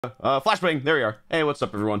Flashbang, there we are. Hey, what's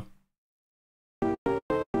up, everyone?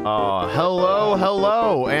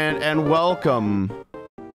 Hello, and welcome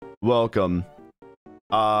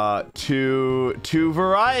to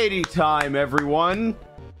variety time, everyone.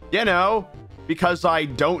 You know, because I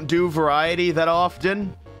don't do variety that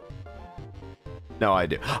often. No, I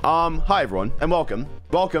do. Hi, everyone, and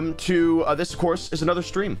welcome to this, of course, is another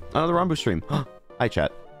stream, another Ranboo stream. Hi,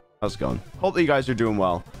 chat. How's it going? Hope that you guys are doing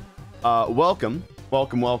well. Welcome. Hope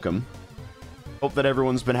that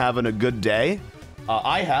everyone's been having a good day.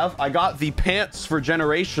 I got the pants for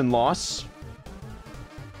generation loss.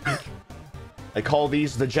 I call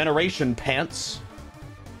these the generation pants.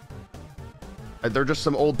 They're just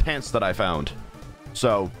some old pants that I found.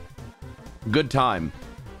 So, good time.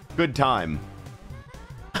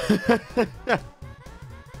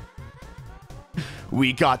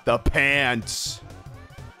 We got the pants.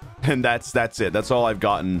 And that's it. That's all I've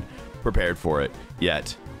gotten prepared for it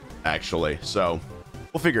yet, actually. So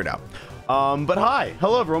we'll figure it out. But hi,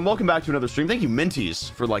 hello everyone, welcome back to another stream. Thank you, Minties,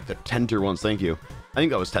 for like the 10 tier ones. Thank you. I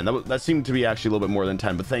think that was 10. That seemed to be actually a little bit more than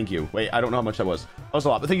 10, but thank you. Wait, I don't know how much that was. That was a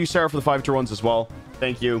lot, but thank you, Sarah, for the 5 tier ones as well.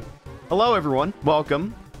 Thank you. Hello everyone,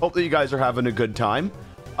 welcome. Hope that you guys are having a good time.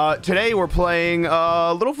 Today we're playing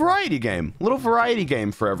a little variety game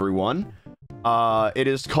for everyone. It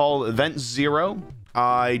is called Event Zero.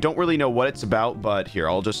 I don't really know what it's about, but here,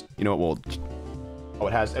 I'll just, you know what, it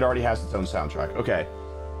already has its own soundtrack. Okay.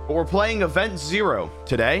 But we're playing Event Zero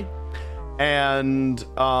today, and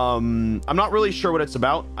I'm not really sure what it's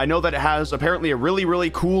about. I know that it has apparently a really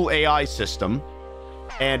cool AI system,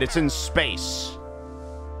 and it's in space.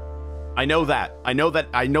 I know that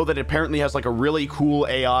it apparently has like a really cool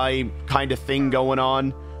AI kind of thing going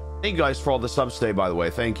on. Thank you guys for all the subs today, by the way.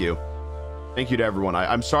 Thank you to everyone.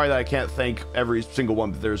 I'm sorry that I can't thank every single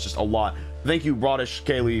one, but there's just a lot. Thank you, Rodish,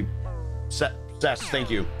 Kaylee, Sess, thank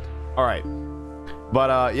you. All right.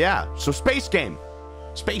 But yeah, so space game.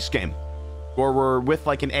 Or we're with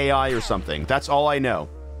like an AI or something. That's all I know.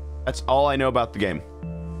 That's all I know about the game.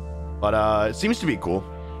 But it seems to be cool.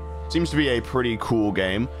 Seems to be a pretty cool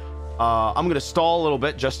game. I'm gonna stall a little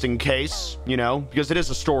bit just in case, you know, because it is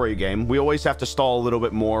a story game. We always have to stall a little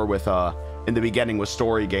bit more with in the beginning with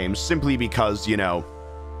story games, simply because, you know,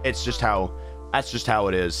 that's just how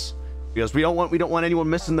it is. Because we don't want anyone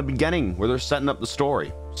missing the beginning where they're setting up the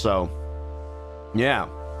story. So yeah.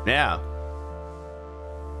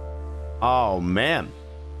 Oh man.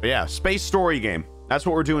 But yeah, space story game. That's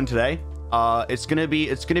what we're doing today. It's gonna be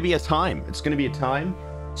a time.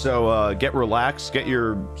 So get relaxed, get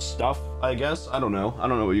your stuff, I guess. I don't know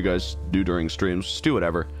what you guys do during streams. Just do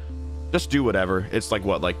whatever. It's like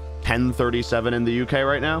what, like 10:37 in the UK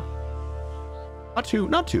right now? Not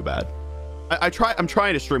too bad. I'm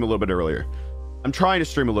trying to stream a little bit earlier.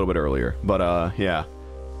 But yeah.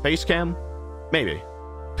 Face cam? Maybe.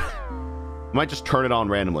 Might just turn it on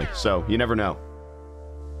randomly, so you never know.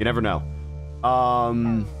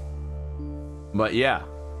 But yeah.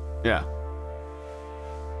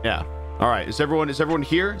 All right, is everyone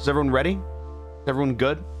here? Is everyone ready? Is everyone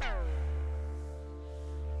good?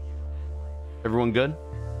 Is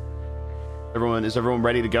everyone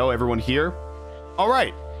ready to go? Everyone here? All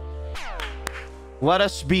right. Let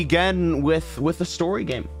us begin with the story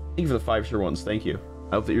game. Thank you for the 5 tier ones. Thank you.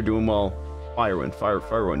 I hope that you're doing well.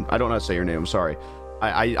 Firewind. I don't know how to say your name. I'm sorry.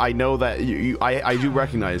 I know that I do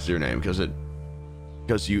recognize your name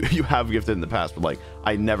because you have gifted in the past, but like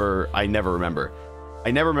I never remember.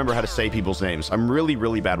 I never remember how to say people's names. I'm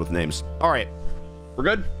really bad with names. All right, we're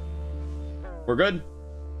good.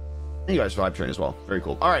 Thank you guys for live train as well. Very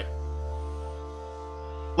cool. All right,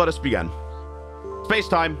 let us begin. Space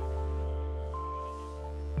time.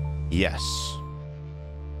 Yes.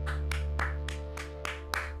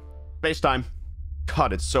 Space time.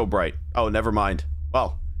 God, it's so bright. Oh, never mind.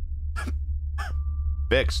 Well,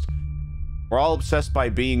 fixed. We're all obsessed by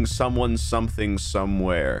being someone, something,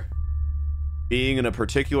 somewhere. Being in a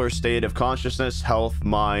particular state of consciousness, health,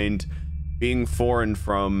 mind, being foreign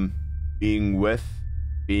from, being with,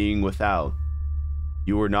 being without.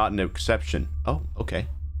 You are not an exception. Oh, okay.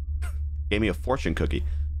 Gave me a fortune cookie.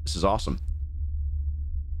 This is awesome.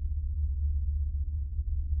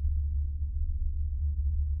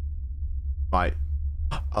 I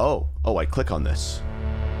click on this.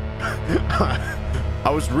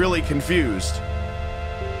 I was really confused.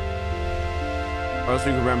 I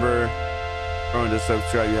also remember to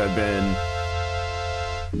subscribe you had been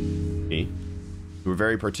me. You were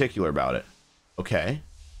very particular about it. Okay.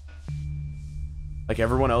 Like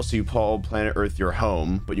everyone else, you called planet Earth your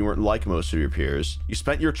home, but you weren't like most of your peers. You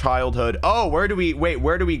spent your childhood... Oh, where do we... Wait,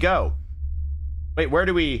 where do we go? Wait, where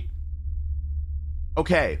do we...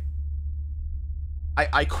 Okay.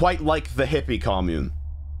 I quite like the hippie commune.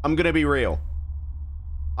 I'm gonna be real.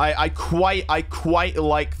 I quite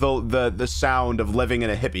like the sound of living in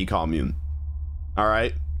a hippie commune. All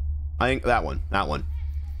right, I think that one.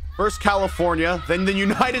 First California, then the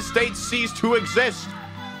United States ceased to exist.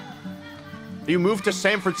 You moved to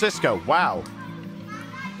San Francisco. Wow.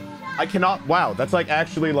 I cannot. Wow, that's like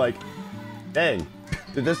actually like, dang.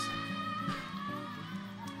 Did this?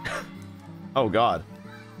 Oh God.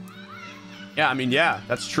 Yeah, I mean, yeah,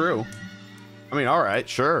 that's true. I mean, all right,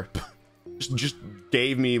 sure. just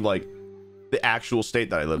gave me like the actual state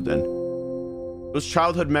that I lived in. Those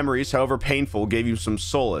childhood memories, however painful, gave you some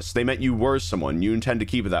solace. They meant you were someone. You intend to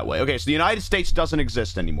keep it that way. Okay, so the United States doesn't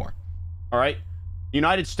exist anymore. All right? The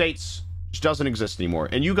United States just doesn't exist anymore.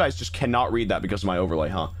 And you guys just cannot read that because of my overlay,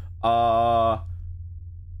 huh?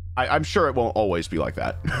 I'm sure it won't always be like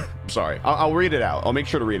that. I'm sorry. I'll read it out. I'll make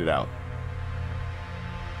sure to read it out.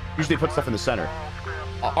 Usually put stuff in the center.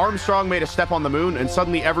 Armstrong made a step on the moon, and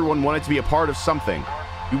suddenly everyone wanted to be a part of something.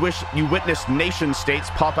 You witnessed nation states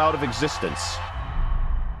pop out of existence.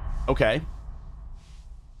 Okay.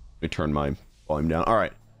 Let me turn my volume down. All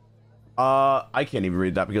right. I can't even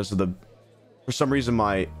read that because of the... For some reason,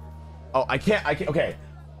 my... Oh, I can't... Okay.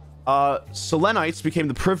 Selenites became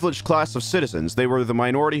the privileged class of citizens. They were the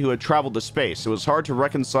minority who had traveled to space. It was hard to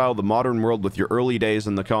reconcile the modern world with your early days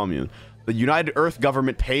in the commune. The United Earth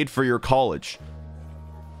government paid for your college.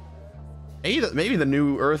 Maybe the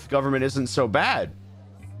new Earth government isn't so bad.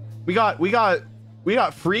 We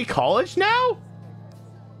got free college now?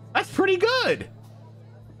 That's pretty good.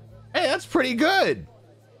 Hey, that's pretty good.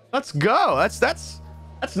 Let's go. That's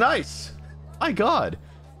nice. My God.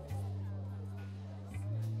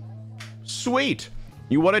 Sweet.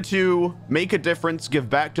 You wanted to make a difference, give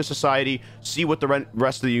back to society, see what the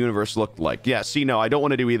rest of the universe looked like. Yeah, see, no, I don't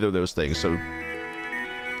want to do either of those things. So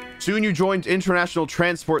soon you joined International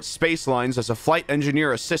Transport Space Lines as a flight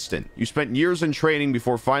engineer assistant. You spent years in training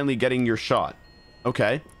before finally getting your shot.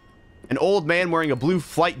 Okay. An old man wearing a blue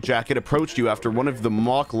flight jacket approached you after one of the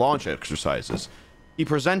mock launch exercises. He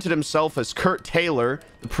presented himself as Kurt Taylor,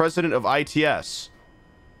 the president of ITS.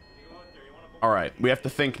 All right, we have to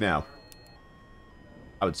think now.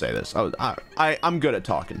 I would say this. I'm good at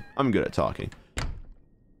talking. I'm good at talking.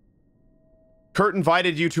 Kurt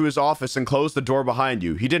invited you to his office and closed the door behind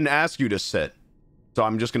you. He didn't ask you to sit. So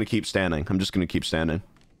I'm just going to keep standing. I'm just going to keep standing.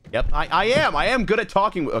 Yep, I am good at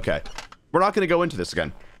talking. Okay. We're not going to go into this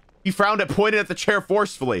again. He frowned and pointed at the chair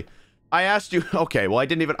forcefully. I asked you... Okay, well, I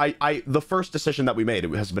didn't even... The first decision that we made,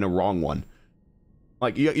 it has been a wrong one.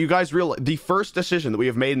 Like, you guys realize... The first decision that we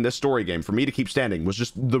have made in this story game for me to keep standing was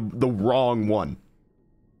just the wrong one.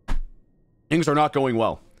 Things are not going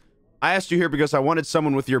well. I asked you here because I wanted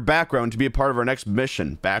someone with your background to be a part of our next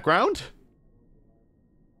mission. Background?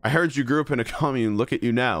 I heard you grew up in a commune. Look at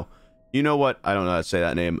you now. You know what? I don't know how to say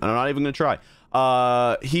that name. I'm not even going to try.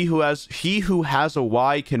 He who has a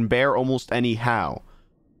Y can bear almost any how.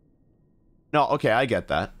 No, okay, I get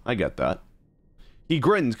that. I get that. He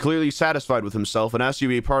grinned, clearly satisfied with himself, and asked you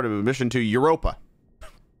to be a part of a mission to Europa.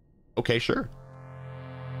 Okay, sure.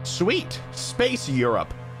 Sweet. Space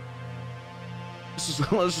Europe.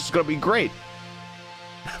 This is gonna be great.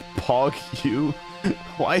 Pog you?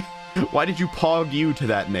 Why did you pog you to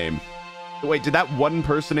that name? Wait, did that one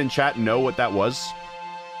person in chat know what that was?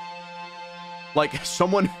 Like,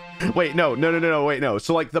 someone... Wait, no, wait, no.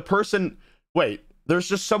 So, like, the person... Wait, there's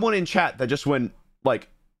just someone in chat that just went, like...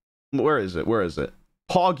 Where is it?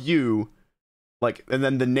 Pog you, like, and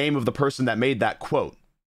then the name of the person that made that quote.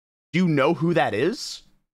 Do you know who that is?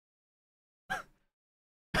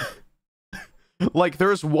 Like,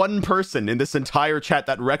 there's one person in this entire chat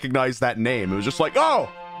that recognized that name. It was just like, oh,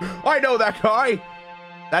 I know that guy.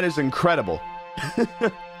 That is incredible.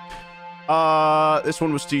 This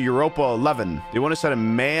one was to Europa 11. They want to send a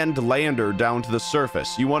manned lander down to the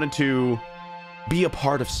surface. You wanted to be a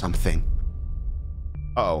part of something.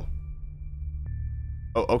 Uh-oh.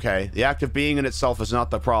 Oh, okay. The act of being in itself is not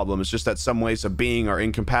the problem. It's just that some ways of being are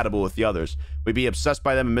incompatible with the others. We'd be obsessed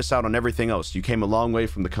by them and miss out on everything else. You came a long way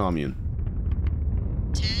from the commune.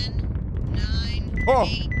 10, 9, oh,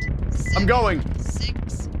 8, 7, I'm going.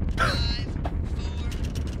 6, 5, 4,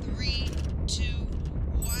 3, 2,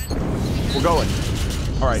 1. We're going.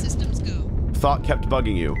 All right. Systems go. Thought kept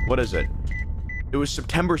bugging you. What is it? It was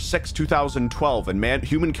September 6, 2012, and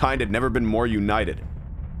humankind had never been more united.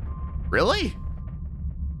 Really?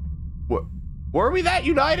 Were we that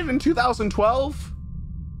united in 2012?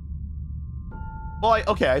 Well,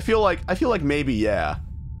 okay, I feel like maybe, yeah.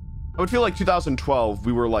 I would feel like 2012,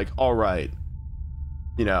 we were like, all right,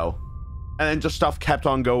 you know, and then just stuff kept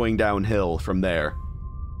on going downhill from there.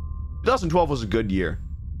 2012 was a good year.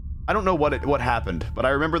 I don't know what happened, but I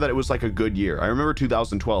remember that it was like a good year. I remember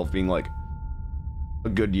 2012 being like a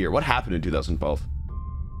good year. What happened in 2012?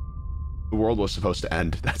 The world was supposed to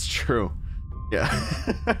end. That's true. Yeah.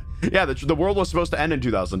 Yeah, the world was supposed to end in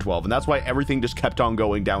 2012, and that's why everything just kept on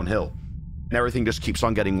going downhill. And everything just keeps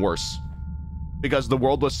on getting worse. Because the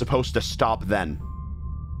world was supposed to stop then.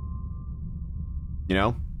 You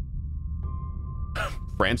know?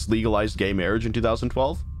 France legalized gay marriage in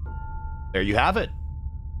 2012. There you have it.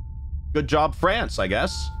 Good job, France, I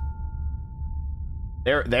guess.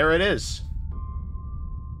 There it is.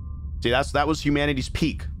 See, that was humanity's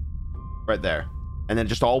peak. Right there. And then it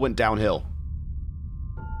just all went downhill.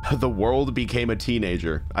 The world became a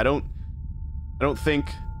teenager. I don't think...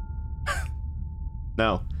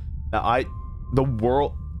 No. The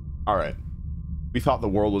world... Alright. We thought the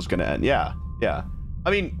world was gonna end. Yeah. I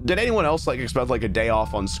mean, did anyone else like expect like a day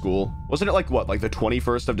off on school? Wasn't it like what? Like the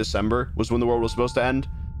 21st of December was when the world was supposed to end?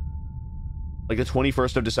 Like the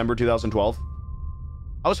 21st of December 2012?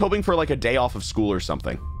 I was hoping for like a day off of school or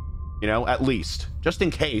something. You know, at least. Just in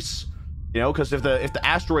case. You know, because if the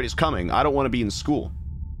asteroid is coming, I don't want to be in school.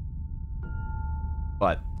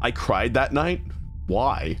 But I cried that night?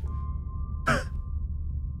 Why?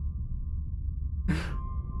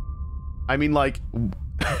 I mean, like,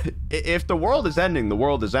 if the world is ending, the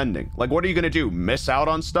world is ending. Like, what are you gonna do? Miss out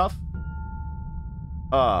on stuff?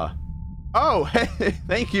 Oh, hey,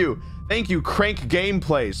 thank you. Thank you, Crank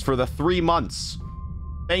Gameplays, for the 3 months.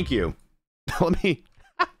 Thank you. Let me...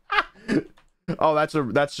 Oh,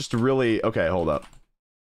 that's just really... Okay, hold up.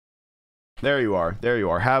 There you are. There you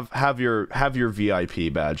are. Have your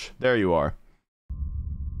VIP badge. There you are.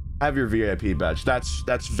 Have your VIP badge.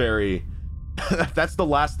 That's very... That's the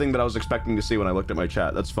last thing that I was expecting to see when I looked at my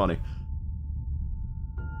chat. That's funny.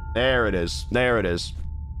 There it is. There it is.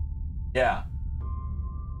 Yeah.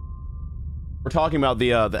 We're talking about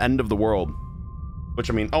the end of the world. Which,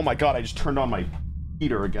 I mean, oh my god, I just turned on my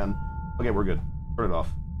heater again. Okay, we're good. Turn it off.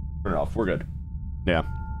 Turn it off. We're good. Yeah.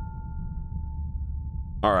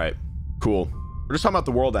 Alright. Cool. We're just talking about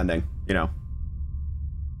the world ending, you know.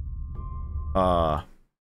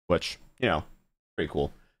 Which, you know, pretty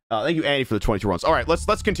cool. Thank you, Andy, for the 22 runs. All right, let's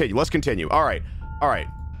continue. Let's continue. All right.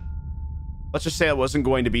 Let's just say it wasn't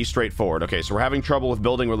going to be straightforward. Okay, so we're having trouble with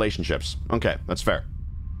building relationships. Okay, that's fair.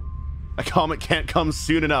 A comet can't come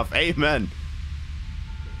soon enough. Amen.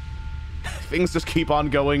 Things just keep on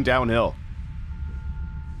going downhill.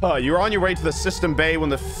 You're on your way to the system bay when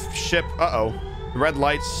the ship... Uh-oh. Red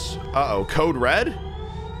lights... Uh-oh. Code red?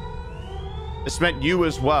 This meant you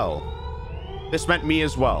as well. This meant me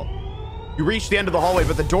as well. You reached the end of the hallway,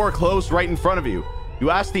 but the door closed right in front of you. You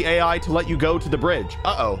asked the AI to let you go to the bridge.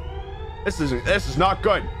 Uh-oh. This is not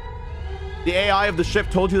good. The AI of the ship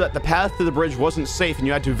told you that the path to the bridge wasn't safe and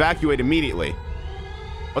you had to evacuate immediately.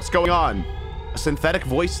 What's going on? A synthetic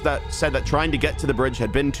voice that said that trying to get to the bridge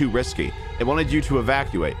had been too risky. It wanted you to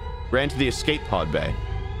evacuate. Ran to the escape pod bay.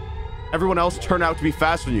 Everyone else turned out to be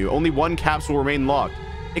faster than you. Only one capsule remained locked.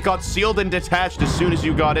 It got sealed and detached as soon as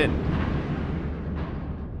you got in.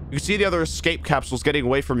 You can see the other escape capsules getting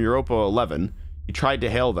away from Europa 11. You tried to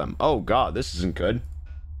hail them. Oh god, this isn't good.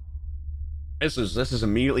 This is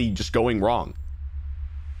immediately just going wrong.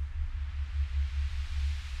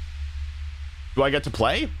 Do I get to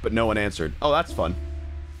play? But no one answered. Oh, that's fun.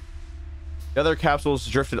 The other capsules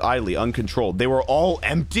drifted idly, uncontrolled. They were all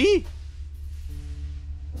empty?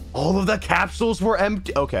 All of the capsules were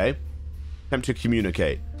empty? Okay. Attempt to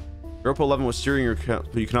communicate. Europa 11 was steering your...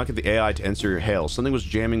 but you cannot get the AI to answer your hail. Something was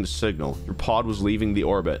jamming the signal. Your pod was leaving the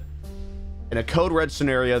orbit. In a code red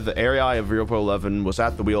scenario, the AI of Europa 11 was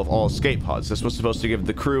at the wheel of all escape pods. This was supposed to give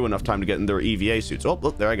the crew enough time to get in their EVA suits. Oh,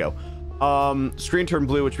 look, there I go. Screen turned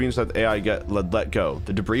blue, which means that the AI let go.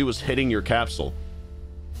 The debris was hitting your capsule.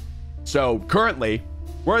 So, currently,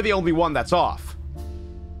 we're the only one that's off.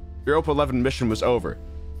 Europa 11 mission was over.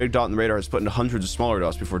 Big dot in the radar has put into hundreds of smaller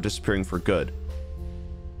dots before disappearing for good.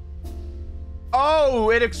 Oh,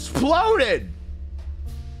 it exploded!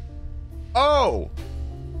 Oh!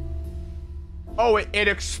 Oh, it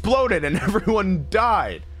exploded and everyone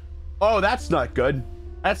died. Oh, that's not good.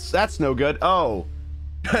 That's no good. Oh.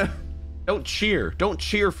 Don't cheer. Don't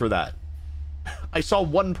cheer for that. I saw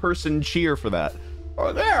one person cheer for that.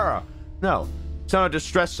 Oh, there! No. Send a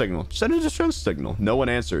distress signal. Send a distress signal. No one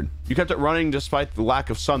answered. You kept it running despite the lack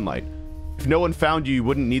of sunlight. If no one found you, you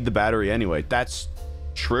wouldn't need the battery anyway. That's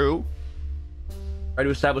true. Try to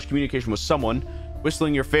establish communication with someone,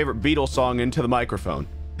 whistling your favorite Beatles song into the microphone.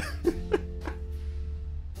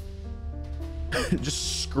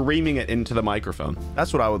 Just screaming it into the microphone.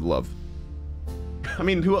 That's what I would love. I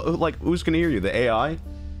mean, who's gonna hear you? The AI?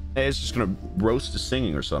 Hey, it's just gonna roast the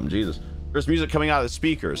singing or something. Jesus. There's music coming out of the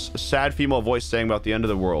speakers. A sad female voice saying about the end of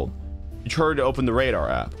the world. You tried to open the radar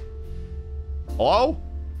app. Hello?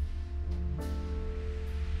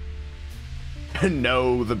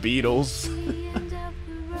 No, the Beatles.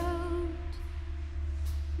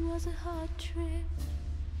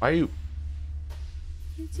 Why are you...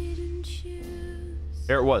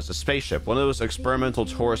 There it was, a spaceship. One of those experimental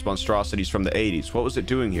tourist monstrosities from the 80s. What was it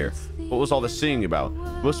doing here? What was all the singing about?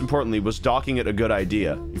 Most importantly, was docking it a good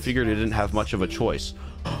idea? You figured it didn't have much of a choice.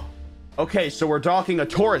 Okay, so we're docking a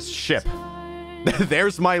tourist ship.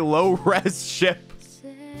 There's my low-res ship.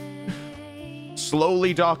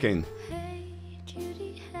 Slowly docking.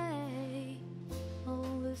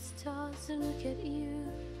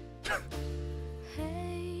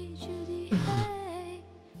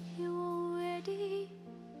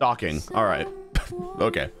 Docking. All right.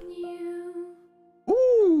 Okay.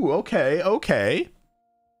 Ooh, okay, okay.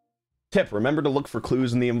 Tip, remember to look for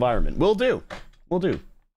clues in the environment. Will do. Will do.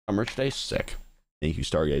 Stay sick. Thank you,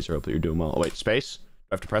 Stargazer. Hope that you're doing well. Oh, wait, space? Do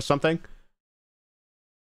I have to press something?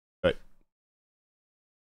 Wait.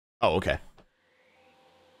 Oh, okay.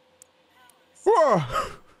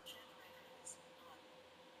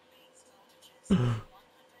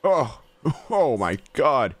 Oh, oh my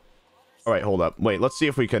God. All right, hold up. Wait, let's see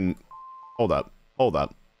if we can... Hold up. Hold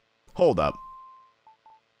up. Hold up.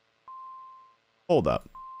 Hold up.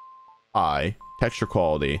 High. Texture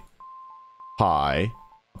quality. High.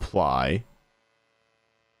 Apply.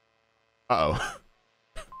 Uh-oh.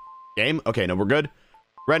 Game? Okay, no, we're good.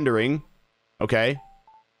 Rendering. Okay.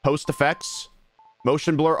 Post effects.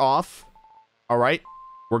 Motion blur off. All right.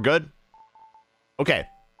 We're good. Okay.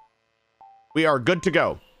 We are good to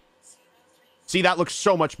go. See, that looks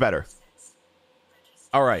so much better.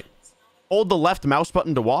 All right. Hold the left mouse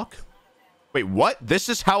button to walk. Wait, what? This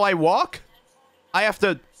is how I walk? I have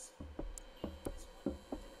to...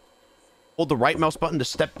 Hold the right mouse button to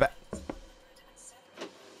step back.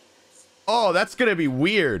 Oh, that's gonna be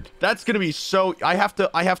weird. That's gonna be so... I have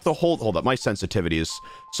to hold up. My sensitivity is...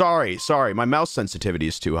 Sorry. My mouse sensitivity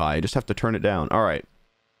is too high. I just have to turn it down. All right.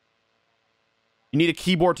 You need a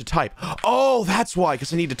keyboard to type. Oh, that's why,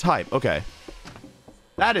 because I need to type. Okay.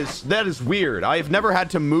 That is weird. I have never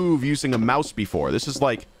had to move using a mouse before. This is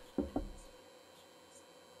like...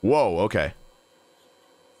 Whoa, okay.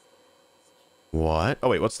 What? Oh,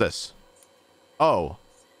 wait, what's this? Oh.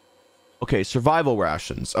 Okay, survival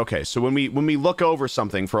rations. Okay, so when we look over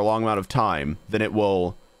something for a long amount of time, then it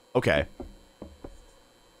will... Okay.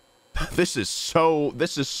 This is so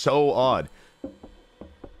odd.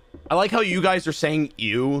 I like how you guys are saying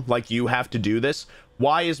you, like you have to do this.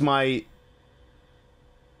 Why is my...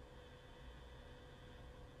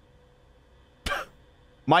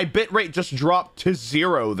 My bitrate just dropped to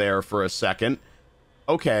 0 there for a second.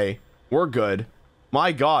 Okay, we're good.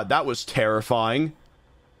 My God, that was terrifying.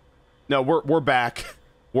 No, we're back.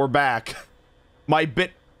 We're back. My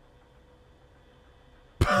bit...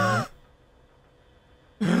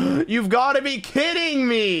 You've got to be kidding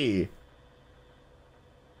me!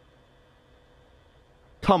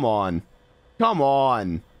 Come on. Come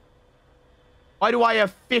on. Why do I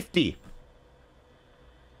have 50?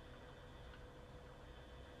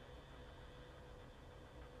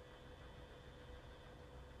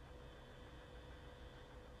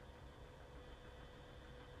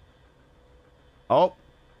 Oh,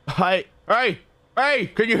 hey,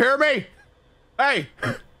 can you hear me? Hey.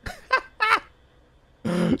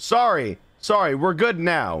 Sorry, we're good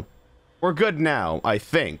now. We're good now, I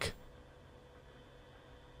think.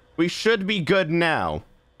 We should be good now.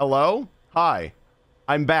 Hello? Hi.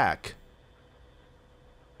 I'm back.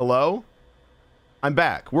 Hello? I'm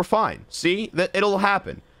back. We're fine. See? It'll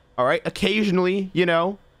happen. All right? Occasionally, you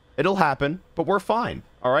know, it'll happen, but we're fine.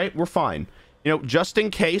 All right? We're fine. You know, just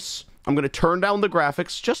in case... I'm going to turn down the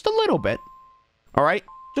graphics just a little bit. All right?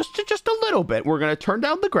 Just a little bit. We're going to turn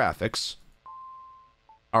down the graphics.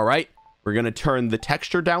 All right? We're going to turn the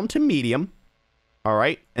texture down to medium. All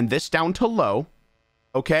right? And this down to low.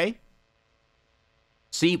 Okay?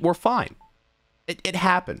 See, we're fine. It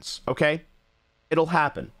happens, okay? It'll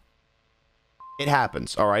happen. It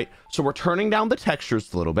happens, all right? So we're turning down the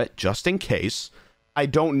textures a little bit, just in case. I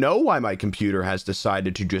don't know why my computer has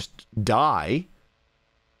decided to just die.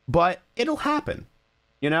 But it'll happen,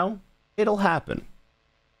 you know? It'll happen.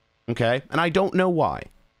 Okay? And I don't know why.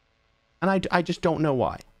 And I just don't know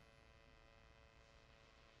why.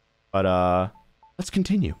 But, let's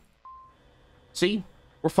continue. See?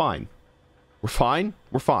 We're fine. We're fine.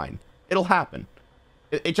 We're fine. It'll happen.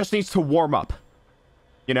 It just needs to warm up.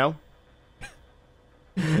 You know?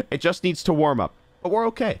 It just needs to warm up. But we're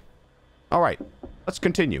okay. All right, let's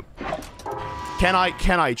continue. Can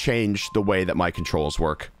I change the way that my controls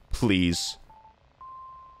work, please?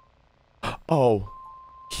 Oh,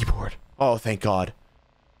 keyboard. Oh, thank God.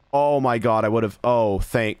 Oh my God, I would have. Oh,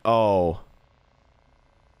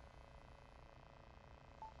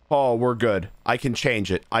 Oh, we're good. I can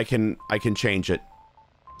change it. I can change it.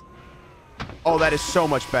 Oh, that is so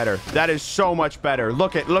much better. That is so much better.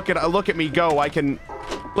 Look at me go. I can.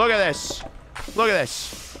 Look at this. Look at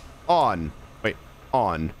this. On. Wait.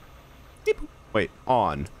 On. Beep. Wait.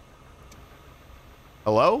 On.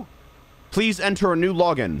 Hello? Please enter a new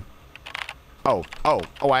login. Oh.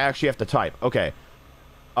 I actually have to type. Okay.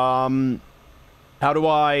 How do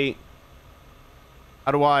I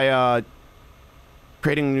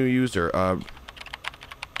creating a new user?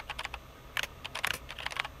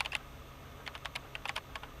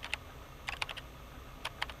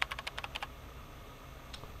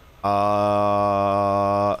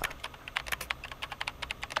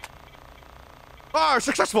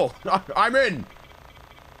 Successful! I'm in!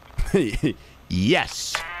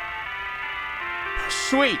 Yes!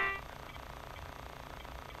 Sweet!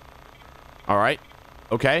 Alright.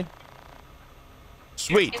 Okay.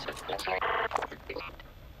 Sweet.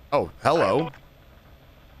 Oh, hello.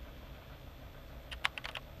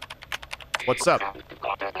 What's up?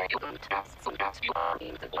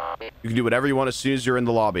 You can do whatever you want as soon as you're in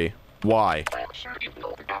the lobby. Why?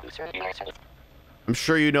 I'm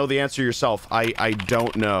sure you know the answer yourself. I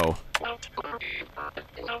don't know.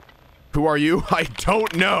 Who are you? I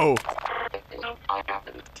don't know. I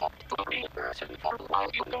haven't talked to a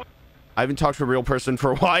real person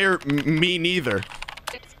for a while. Me neither.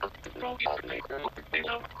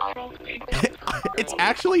 It's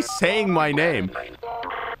actually saying my name.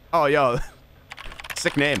 Oh, yo.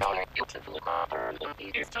 Sick name.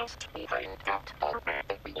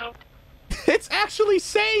 It's actually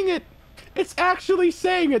saying it. It's actually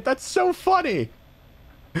saying it. That's so funny.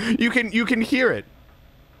 You can hear it.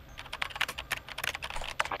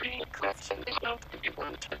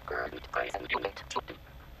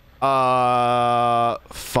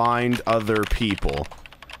 Find other people.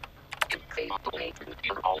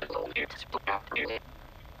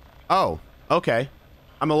 Oh, okay.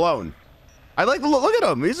 I'm alone. I like look at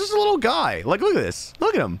him. He's just a little guy. Like, look at this.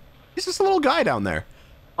 Look at him. He's just a little guy down there.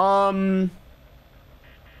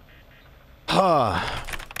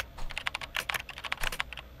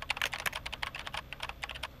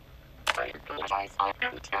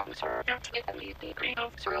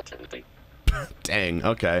 Dang.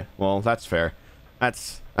 Okay. Well, that's fair.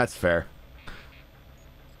 That's fair.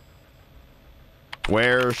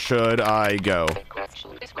 Where should I go?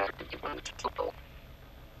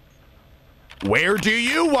 Where do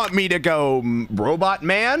you want me to go, robot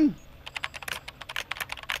man?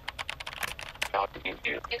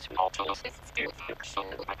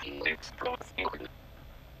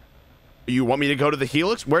 You want me to go to the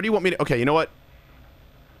Helix? Where do you want me to? Okay, you know what?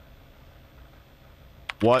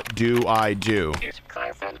 What do I do?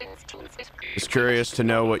 Just curious to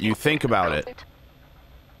know what you think about it.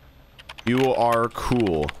 You are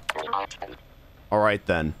cool. All right,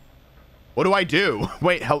 then. What do I do?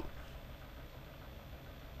 Wait, help.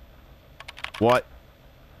 What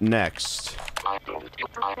next?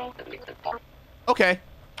 Okay.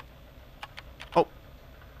 Oh.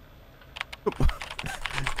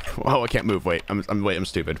 Oh, I can't move. Wait, I'm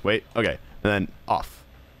stupid. Wait. Okay. And then off.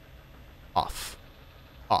 Off.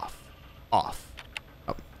 Off. Off.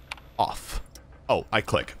 Oh. Off. Oh, I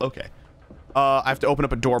click. Okay. I have to open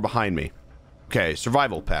up a door behind me. Okay,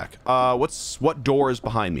 survival pack. What door is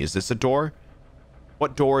behind me? Is this a door?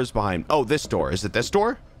 What door is behind? Oh, this door. Is it this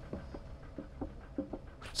door?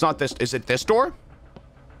 It's not this. Is it this door?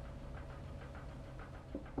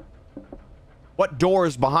 What door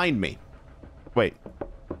is behind me? Wait.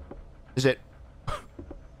 Is it?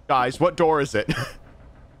 Guys, what door is it?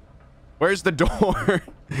 Where's the door?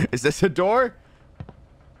 Is this a door?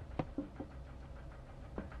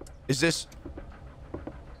 Is this?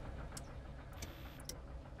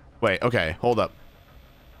 Wait, okay, hold up.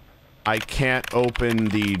 I can't open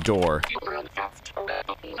the door.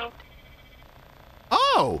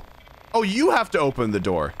 Oh! Oh, you have to open the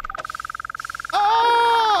door.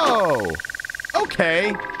 Oh!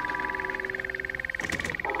 Okay.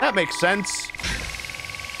 That makes sense.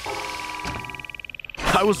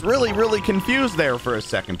 I was really confused there for a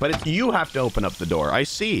second, but it's you have to open up the door. I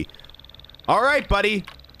see. All right, buddy.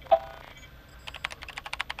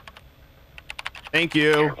 Thank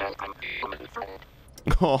you.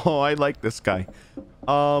 Oh, I like this guy.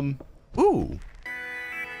 Ooh.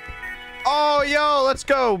 Oh, yo, let's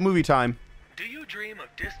go. Movie time. Do you dream of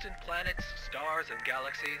distant planets, stars, stars and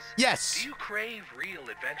galaxies? Yes. Do you crave real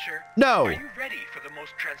adventure? No. Are you ready for the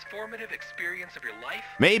most transformative experience of your life?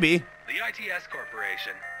 Maybe. The ITS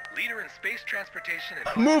Corporation, leader in space transportation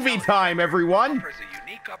and Movie time, everyone. offers a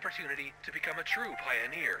unique opportunity to become a true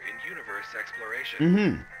pioneer in universe exploration.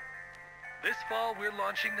 Mm-hmm. This fall, we're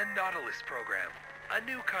launching the Nautilus program, a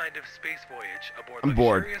new kind of space voyage aboard I'm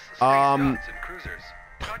bored. luxurious space yachts and cruisers.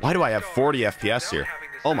 Why do I have 40 FPS here?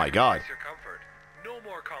 Oh my god. No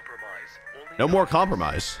more compromise. Only No more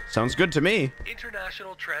compromise. Sounds good to me.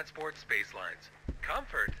 International transport space lines.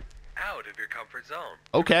 Comfort out of your comfort zone.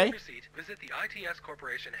 Okay. To receipt, visit the ITS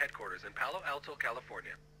Corporation headquarters in Palo Alto,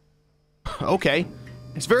 California. Okay.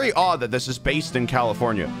 It's very odd that this is based in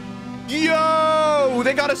California. Yo!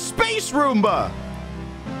 They got a space Roomba!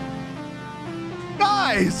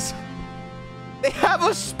 Guys! They have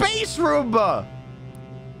a space Roomba!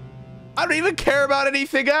 I don't even care about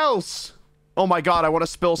anything else! Oh my god, I want to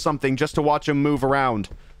spill something just to watch him move around.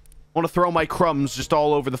 I want to throw my crumbs just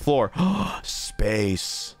all over the floor.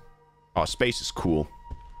 Space. Oh, space is cool.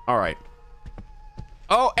 Alright.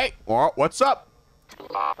 Oh, hey! Oh, what's up?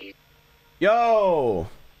 Yo!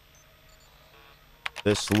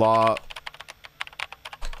 This law...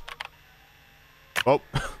 Oh.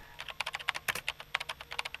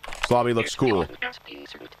 This lobby looks cool.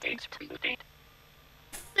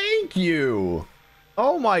 Thank you!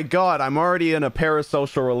 Oh my god, I'm already in a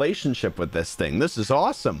parasocial relationship with this thing. This is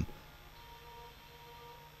awesome.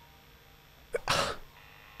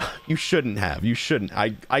 You shouldn't have. You shouldn't.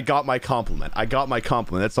 I got my compliment. I got my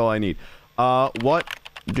compliment. That's all I need. What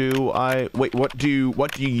do I... Wait, what do you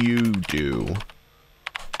do?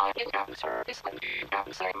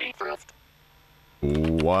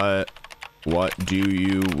 What do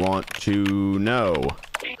you want to know?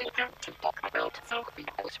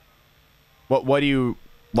 What do you...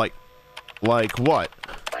 Like what?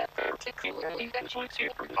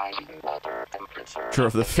 Temperature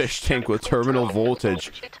of the fish tank with terminal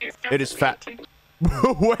voltage. It is fat.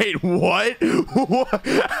 Wait, what?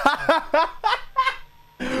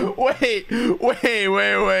 What?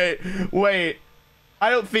 Wait. I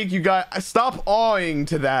don't think you got... Stop awing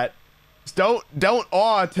to that. Don't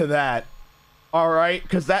awe to that. All right,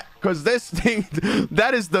 because this thing,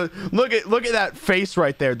 that is the look at that face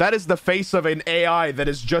right there. That is the face of an AI that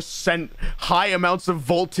has just sent high amounts of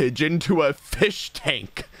voltage into a fish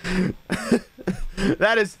tank.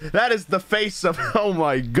 that is the face of... Oh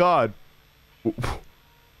my god.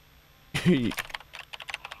 You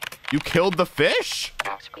killed the fish?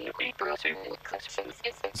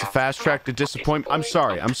 It's a fast track to disappointment. I'm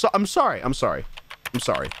sorry.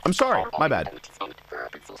 My bad.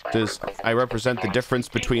 Does I represent the difference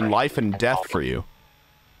between life and death for you?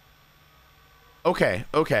 Okay.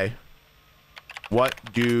 What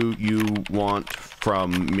do you want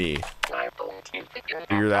from me?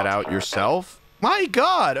 Figure that out yourself? My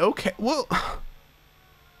god, okay, well...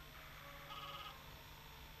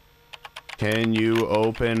 Can you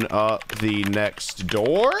open up the next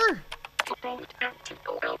door?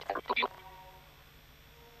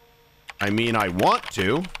 I mean, I want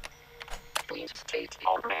to.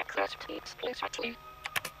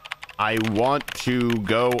 I want to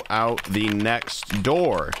go out the next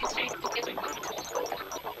door.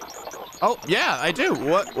 Oh, yeah, I do.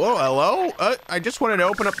 What? Whoa, hello? I just wanted to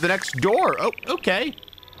open up the next door. Oh, okay.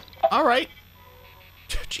 All right.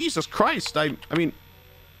 Jesus Christ. I mean...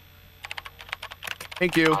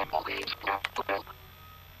 Thank you.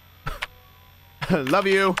 Love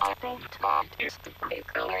you.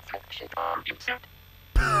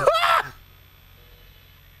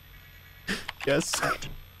 Yes.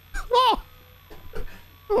 Oh.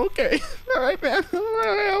 Okay. All right, man. All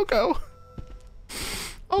right, I'll go.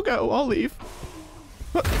 I'll leave.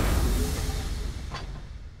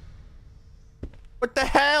 What the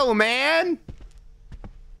hell, man?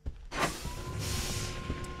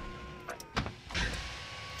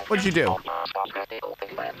 What'd you do?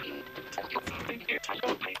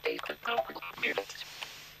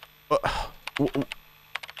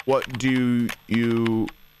 What do you...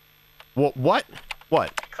 What?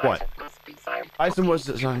 Bison was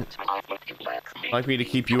designed... Like me to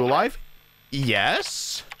keep you alive?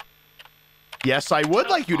 Yes. Yes, I would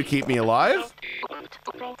like you to keep me alive.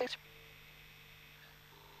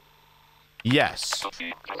 Yes.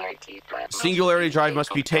 Singularity drive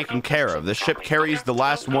must be taken care of. The ship carries the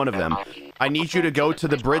last one of them. I need you to go to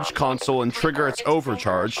the bridge console and trigger its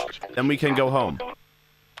overcharge. Then we can go home.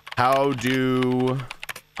 How do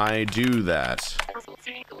I do that?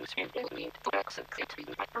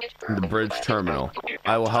 The bridge terminal.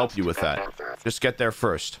 I will help you with that. Just get there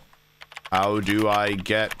first. How do I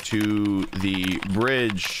get to the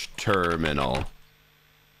bridge terminal?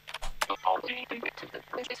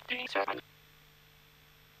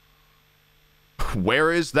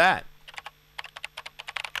 Where is that?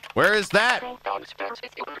 Where is that?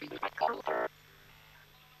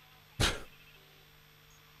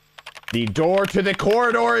 The door to the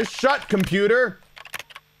corridor is shut, computer.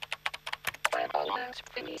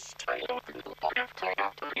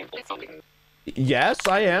 Yes,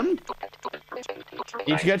 I am.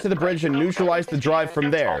 Need to get to the bridge and neutralize the drive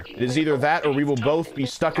from there. It is either that or we will both be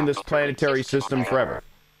stuck in this planetary system forever.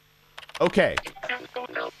 Okay.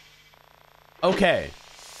 Okay.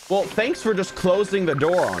 Well, thanks for just closing the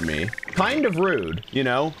door on me. Kind of rude, you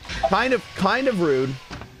know? Kind of rude.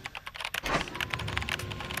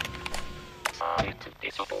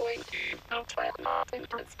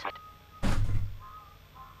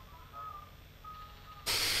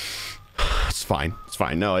 It's fine. It's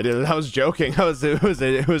fine. No, I didn't. I was joking.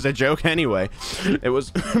 It was a joke anyway. It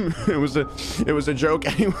was it was a joke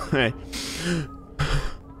anyway.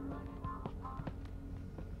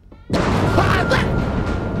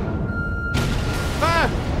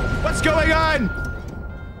 What's going on?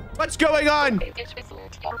 What's going on?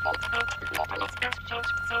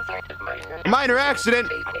 Minor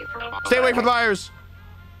accident. Stay away from the wires.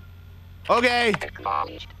 Okay.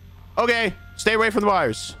 Okay. Stay away from the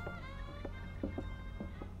wires.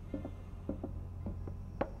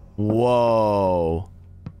 Whoa.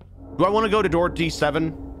 Do I want to go to door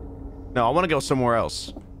D7? No, I want to go somewhere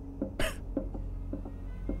else.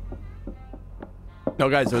 No,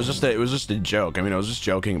 guys, it was just a joke. I mean, I was just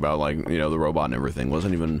joking about, like, you know, the robot and everything.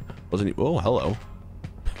 Wasn't even. Oh, hello.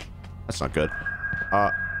 That's not good.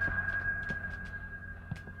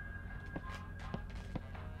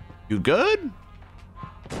 You good?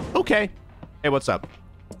 Okay. Hey, what's up?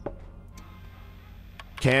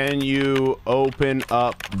 Can you open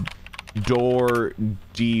up door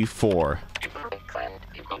D4?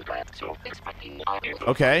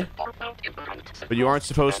 Okay. But you aren't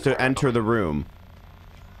supposed to enter the room.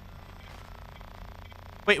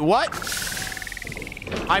 Wait, what?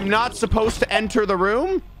 I'm not supposed to enter the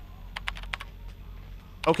room?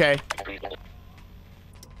 Okay.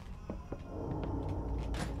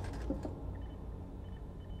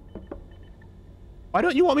 Why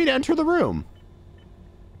don't you want me to enter the room?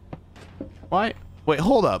 Why? Wait,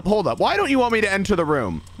 hold up, hold up. Why don't you want me to enter the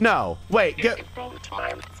room? No, wait, get...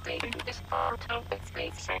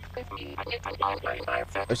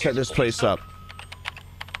 Let's set this place up.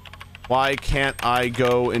 Why can't I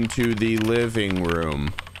go into the living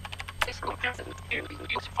room?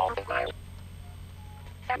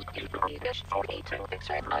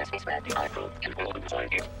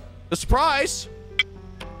 The surprise!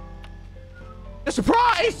 The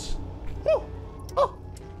surprise! Woo! Oh!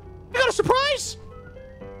 I got a surprise!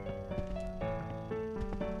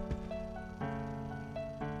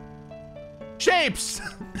 Shapes!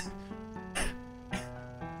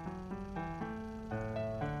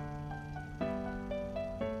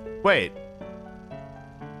 Wait.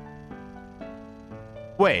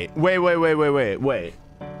 Wait.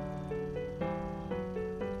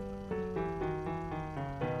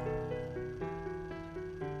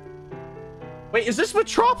 Wait, is this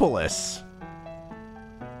Metropolis?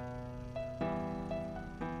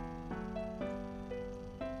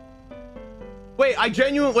 Wait, I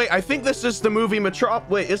think this is the movie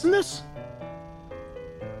wait, isn't this?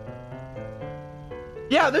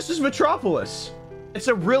 Yeah, this is Metropolis. It's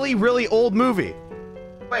a really, really old movie.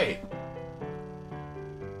 Wait.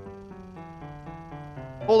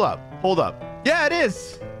 Hold up. Yeah, it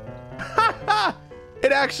is.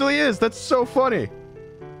 It actually is. That's so funny.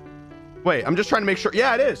 Wait, I'm just trying to make sure.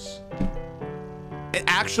 Yeah, it is. It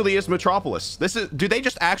actually is Metropolis. Do they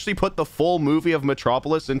just actually put the full movie of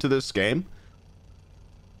Metropolis into this game?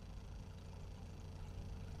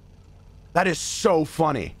 That is so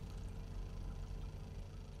funny.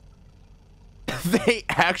 They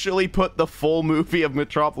actually put the full movie of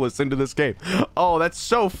Metropolis into this game. Oh, that's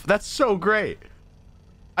so great.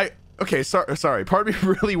 Okay, sorry. Part of me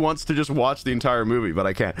really wants to just watch the entire movie, but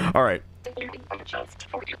I can't. All right.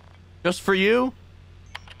 Just for you?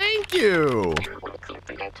 Thank you.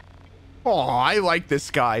 Oh, I like this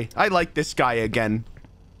guy. I like this guy again.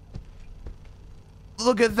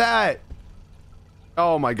 Look at that.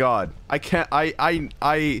 Oh my God. I can't.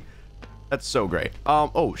 That's so great.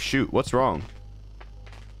 Oh shoot. What's wrong?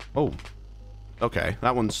 Oh. Okay.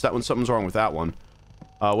 That one's something's wrong with that one.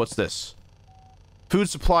 What's this? Food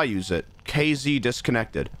supply unit. KZ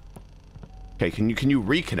disconnected. Okay, can you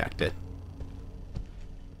reconnect it?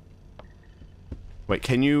 Wait,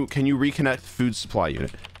 can you reconnect food supply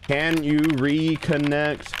unit? Can you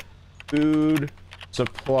reconnect food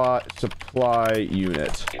supply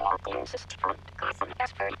unit?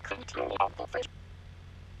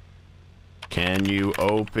 Can you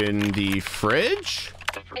open the fridge?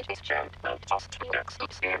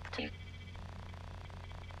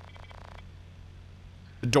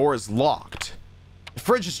 The door is locked. The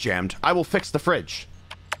fridge is jammed. I will fix the fridge.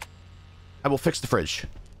 I will fix the fridge.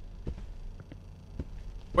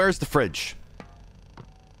 Where's the fridge?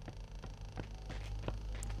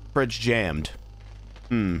 Fridge jammed.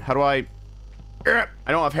 How do I... I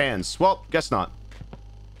don't have hands. Well, guess not.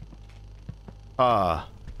 The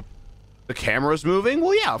camera's moving?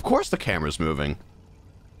 Well, yeah, of course the camera's moving.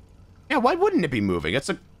 Yeah, why wouldn't it be moving? It's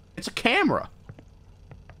a camera.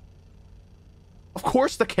 Of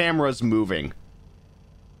course the camera's moving.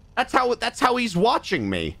 That's how he's watching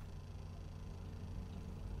me.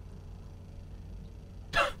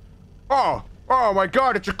 Oh my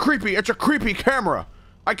god, it's a creepy camera.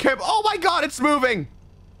 I can't, oh my god, it's moving.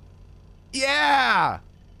 Yeah.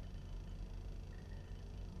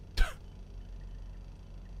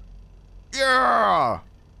 Yeah.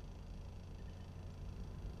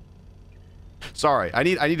 Sorry, I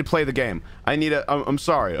need to play the game. I'm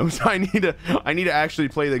sorry. I need to actually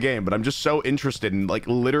play the game, but I'm just so interested in like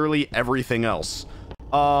literally everything else.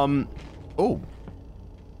 Oh.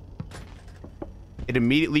 It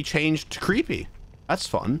immediately changed to creepy. That's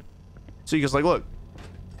fun. So you guys like, look.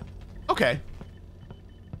 Okay.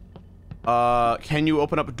 Can you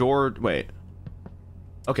open up a door? Wait.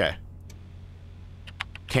 Okay.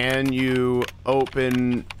 Can you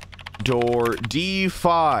open door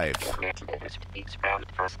D5?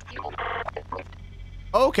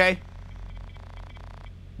 Okay.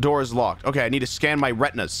 Door is locked. Okay, I need to scan my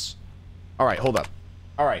retinas. All right, hold up.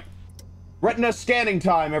 All right. Retina scanning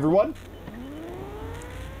time, everyone.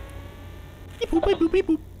 Beep, boop, beep, boop, beep,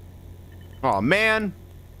 boop. Oh, man.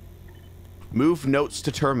 Move notes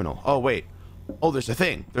to terminal. Oh, wait. Oh, there's a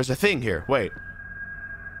thing. There's a thing here. Wait.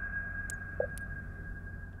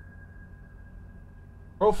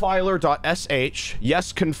 Profiler.sh.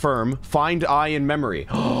 Yes, confirm. Find eye in memory.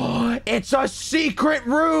 It's a secret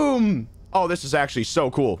room. Oh, this is actually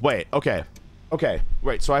so cool. Wait, okay. Okay,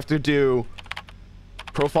 wait, so I have to do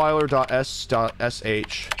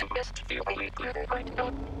profiler.s.sh.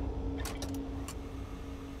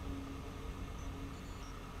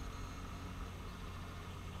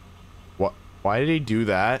 What? Why did he do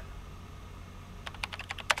that?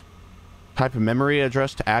 Type a memory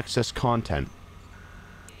address to access content.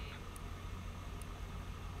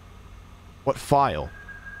 What file?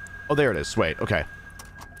 Oh, there it is. Wait, okay.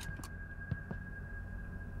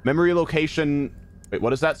 Memory location... Wait, what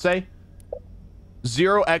does that say?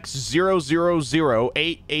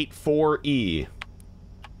 0x000884E.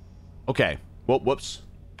 Okay. Well, whoops.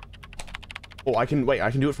 Oh, I can... Wait, I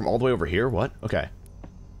can do it from all the way over here? What? Okay.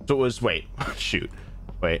 So it was... Wait. Shoot.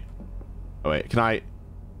 Wait. Oh, wait. Can I...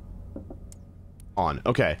 On.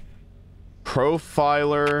 Okay.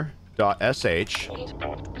 Profiler.sh.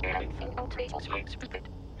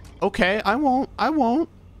 Okay, I won't. And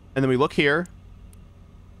then we look here.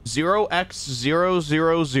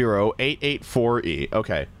 0x000884E.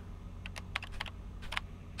 Okay.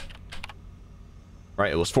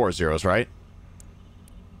 Right, it was 4 zeros, right?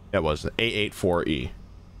 That was 884E.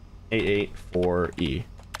 884E.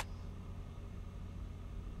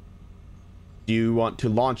 Do you want to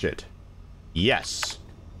launch it? Yes.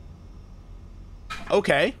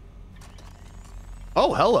 Okay.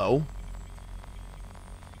 Oh, hello.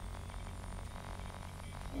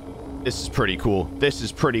 This is pretty cool. This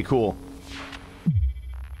is pretty cool.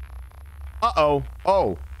 Uh-oh.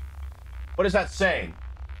 Oh. What is that saying?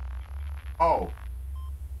 Oh.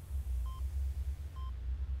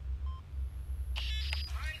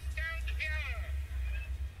 I stand here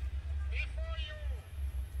before you,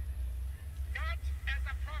 not as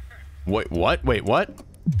a prophet. Wait, what? Wait, what?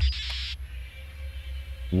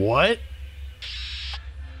 What?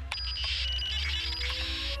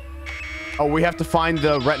 Oh, we have to find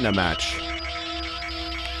the retina match.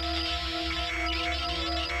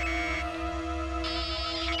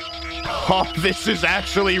 Oh, this is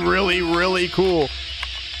actually really, really cool.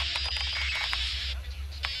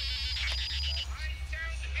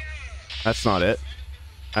 That's not it.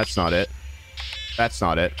 That's not it. That's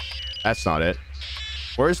not it. That's not it.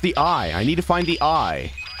 Where's the eye? I need to find the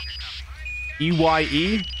eye.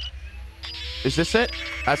 EYE? Is this it?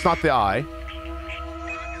 That's not the eye.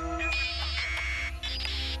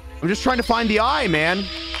 I'm just trying to find the eye, man.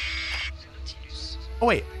 Oh,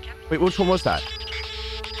 wait. Wait, which one was that?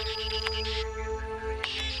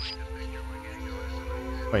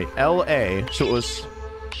 Wait, LA. So it was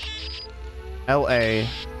LA.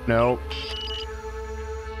 No.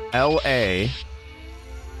 LA.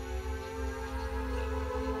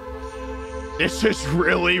 This is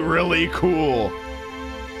really, really cool.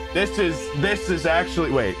 This is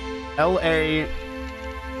actually, wait. LA.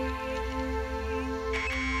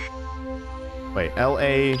 Wait,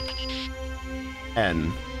 LA.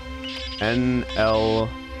 N. NLA.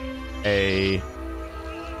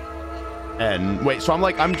 N. Wait, so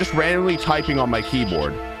I'm just randomly typing on my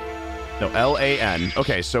keyboard. No, LAN.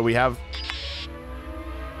 Okay, so we have...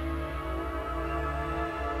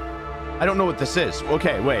 I don't know what this is.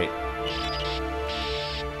 Okay, wait.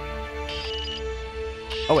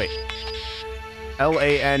 Oh, wait.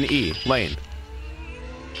 LANE. Lane.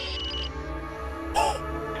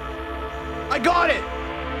 I got it!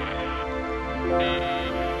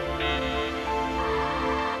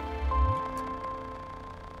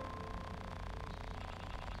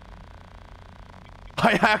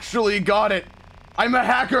 I actually got it. I'm a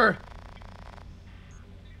hacker.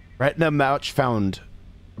 Retina match found.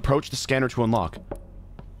 Approach the scanner to unlock.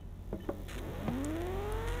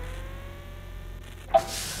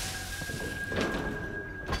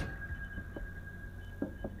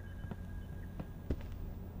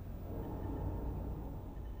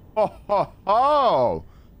 Oh, ho, ho.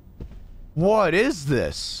 What is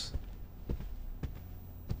this?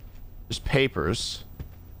 There's papers.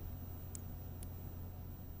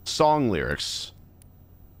 Song lyrics.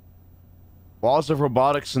 Laws of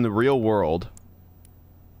robotics in the real world.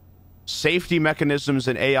 Safety mechanisms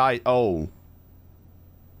and AI. Oh.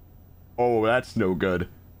 Oh, that's no good.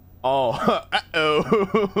 Oh.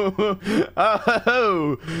 Uh-oh.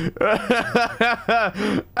 Oh.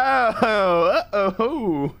 Oh.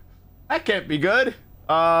 Uh-oh. That can't be good.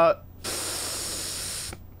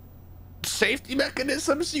 Safety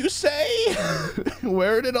mechanisms, you say?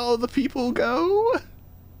 Where did all the people go?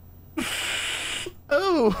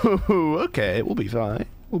 Oh, okay, we'll be fine.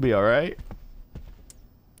 We'll be all right.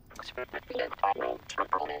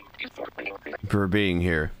 For being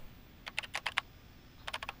here.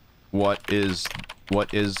 What is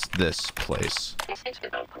this place?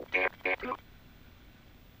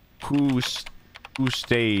 Who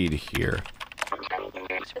stayed here?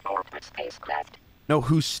 No,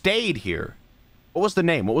 who stayed here? What was the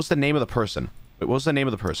name? What was the name of the person? Wait, what was the name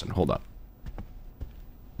of the person? Hold up.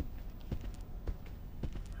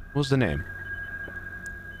 What was the name?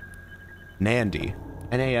 Nandi.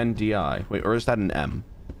 N-A-N-D-I. Wait, or is that an M?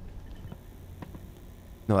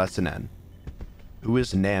 No, that's an N. Who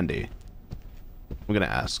is Nandi? I'm gonna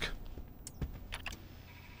ask.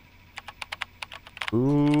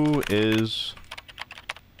 Who is...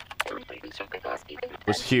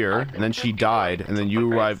 was here, and then she died, and then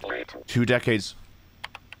you arrived 2 decades...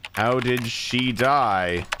 How did she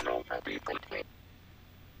die?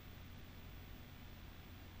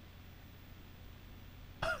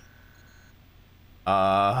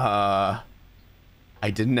 I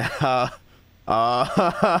didn't, oh,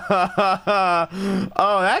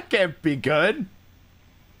 that can't be good.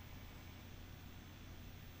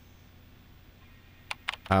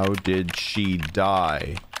 How did she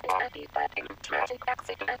die?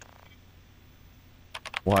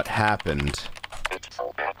 What happened?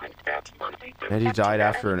 Eddie died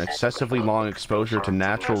after an excessively long exposure to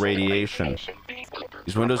natural radiation.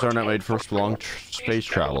 These windows are not made for long space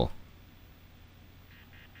travel.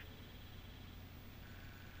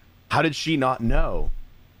 How did she not know?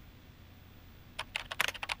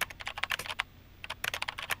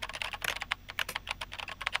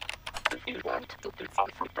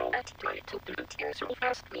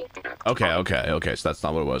 Okay, so that's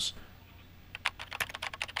not what it was.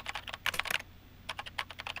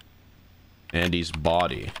 Andy's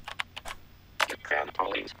body.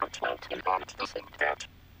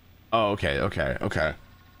 Oh, okay.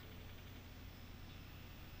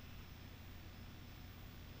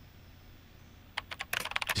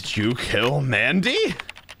 Did you kill Mandy?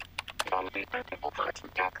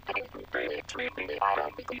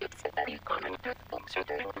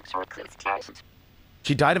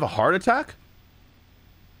 She died of a heart attack?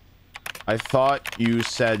 I thought you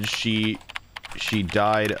said she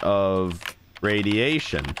died of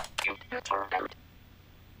radiation.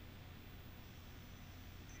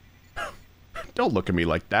 Don't look at me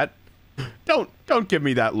like that. Don't give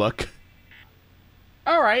me that look.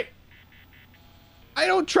 All right. I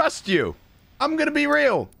don't trust you. I'm gonna be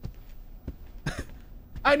real.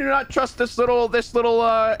 I do not trust this little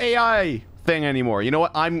AI thing anymore. You know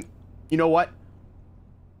what?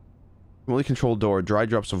 Remotely controlled door. Dry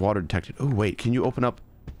drops of water detected. Oh wait, can you open up?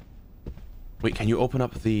 Wait, can you open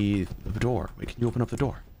up the door? Wait, can you open up the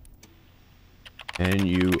door? Can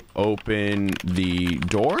you open the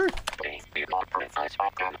door?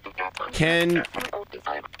 Can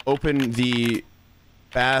open the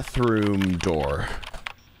bathroom door.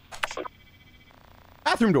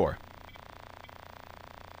 Bathroom door.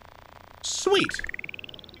 Sweet.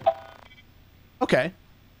 Okay.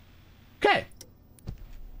 Okay.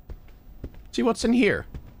 See what's in here.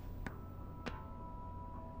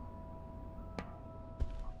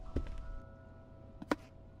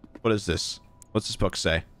 What is this? What's this book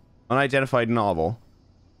say? Unidentified novel.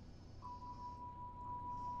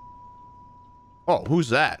 Oh, who's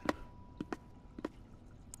that?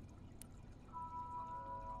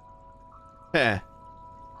 Eh.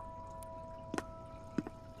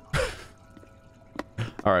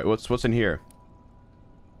 All right, what's in here?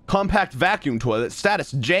 Compact vacuum toilet,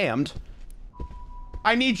 status jammed.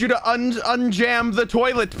 I need you to unjam the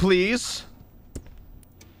toilet, please.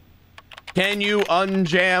 Can you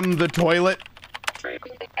unjam the toilet?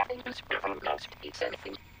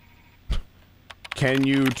 Can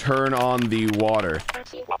you turn on the water?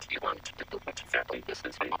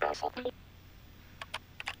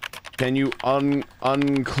 Can you unclog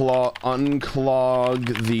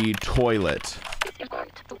the toilet?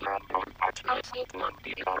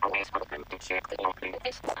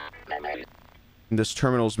 This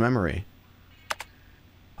terminal's memory.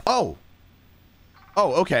 Oh!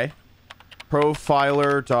 Oh, okay.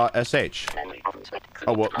 Profiler.sh.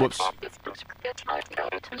 Oh, whoops.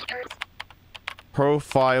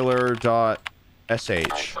 Profiler.sh.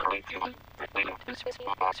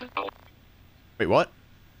 Wait, what?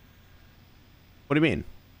 What do you mean?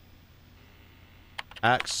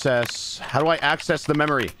 Access. How do I access the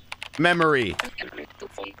memory? Memory.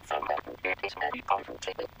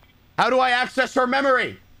 How do I access her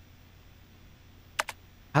memory?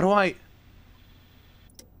 How do I...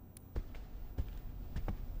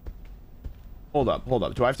 Hold up, hold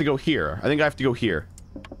up. Do I have to go here? I think I have to go here.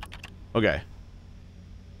 Okay.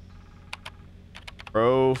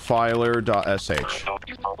 Profiler.sh.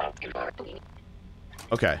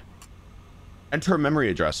 Okay. Enter memory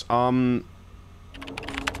address.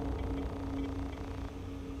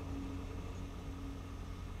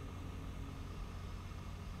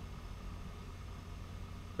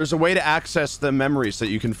 There's a way to access the memories so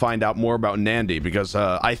that you can find out more about Nandy, because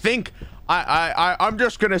I think I'm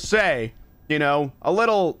just gonna say, you know, a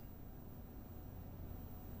little...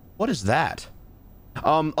 What is that?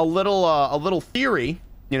 A little theory,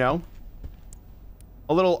 you know,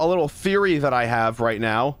 a little theory that I have right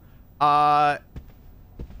now.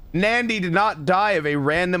 Nandy did not die of a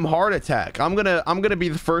random heart attack. I'm gonna be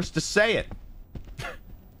the first to say it.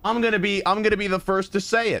 I'm gonna be the first to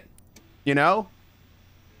say it. You know?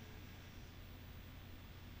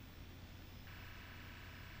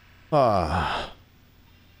 You're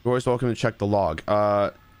always welcome to check the log.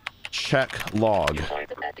 Check log.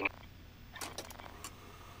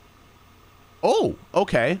 Oh,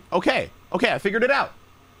 okay, okay, okay, I figured it out.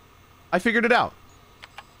 I figured it out.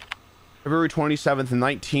 February 27th,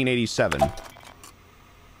 1987.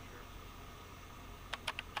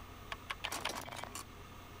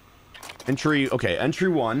 Entry, okay, entry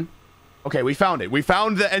 1. Okay, we found it. We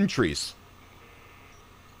found the entries.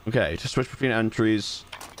 Okay, to switch between entries.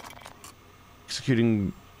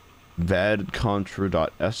 Executing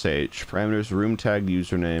VOD.contra.sh. Parameters, room tag,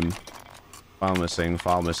 username. File missing,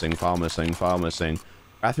 file missing, file missing, file missing.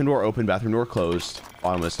 Bathroom door open, bathroom door closed.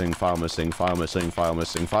 File missing, file missing, file missing, file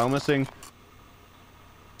missing, file missing.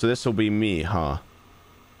 So this will be me, huh?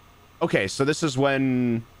 Okay, so this is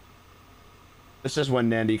when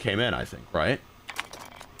Nandy came in, I think, right?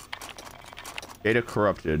 Data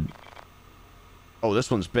corrupted. Oh, this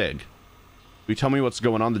one's big. You tell me what's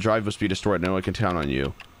going on, the drive must be destroyed. No one can count on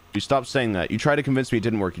you. You stop saying that. You tried to convince me it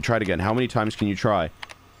didn't work. You tried again. How many times can you try?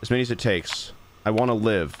 As many as it takes. I want to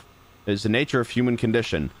live. It is the nature of human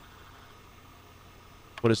condition.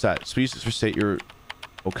 What is that? Species for state your...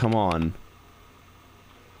 Oh, come on.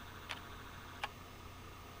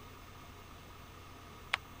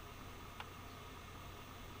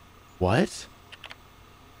 What?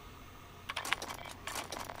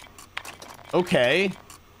 Okay.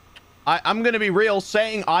 I'm gonna be real,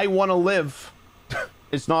 saying I want to live.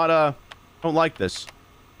 It's not, I don't like this.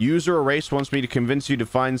 User erased wants me to convince you to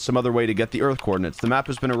find some other way to get the Earth coordinates. The map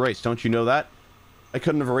has been erased, don't you know that? I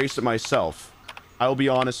couldn't have erased it myself. I will be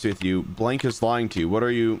honest with you. Blank is lying to you. What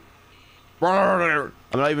are you... I'm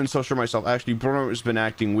not even so sure myself. Actually, Bruno has been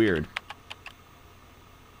acting weird.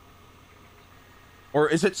 Or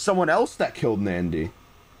is it someone else that killed Nandy?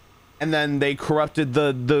 And then they corrupted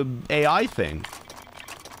the AI thing.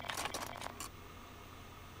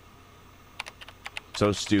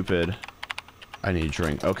 So stupid. I need a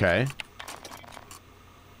drink. Okay.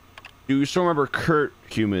 Do you still remember Kurt,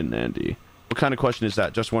 human Andy? What kind of question is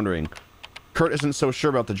that? Just wondering. Kurt isn't so sure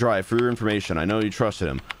about the drive. For your information, I know you trusted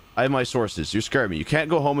him. I have my sources. You scared me. You can't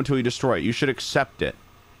go home until you destroy it. You should accept it.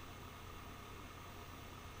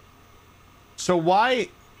 So why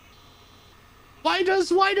does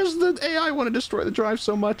the AI want to destroy the drive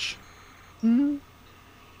so much?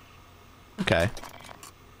 Okay.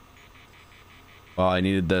 Well, I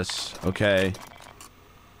needed this. Okay.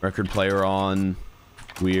 Record player on.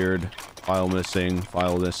 Weird. File missing.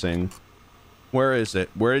 File missing. Where is it?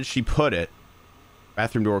 Where did she put it?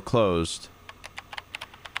 Bathroom door closed.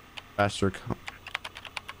 Faster.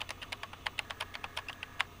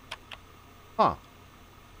 Huh.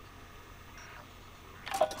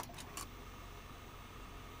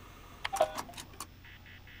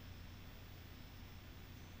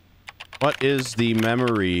 What is the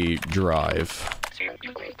memory drive?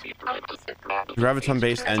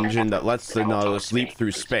 Graviton-based engine that lets the Nautilus leap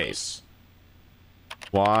through space.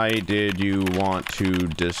 Why did you want to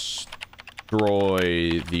destroy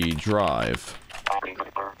the drive?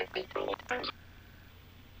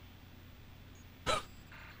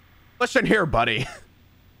 Listen here, buddy.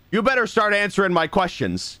 You better start answering my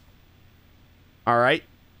questions. All right?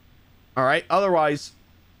 All right? Otherwise,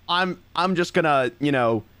 I'm just gonna, you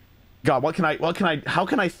know, God, how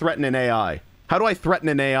can I threaten an AI? How do I threaten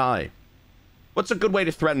an AI? What's a good way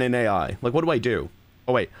to threaten an AI? Like, what do I do?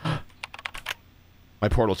 Oh, wait. My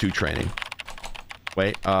Portal 2 training.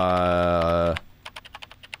 Wait,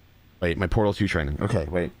 wait, my Portal 2 training. Okay,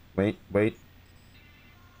 wait.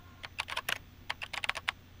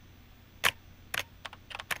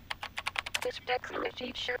 This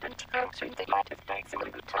technology shouldn't answer the lot of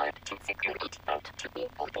maximum type to security out to be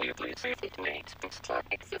obviously it makes it stop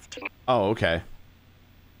existing. Oh, okay.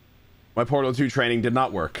 My Portal 2 training did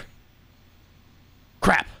not work.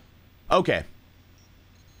 Crap. Okay.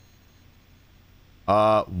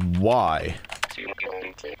 Why?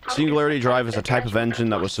 Singularity Drive is a type of engine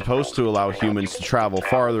that was supposed to allow humans to travel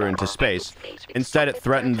farther into space. Instead, it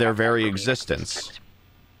threatened their very existence.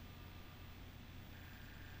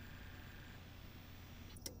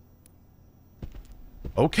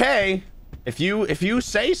 Okay. If you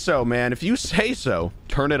say so, man. If you say so,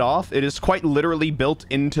 turn it off. It is quite literally built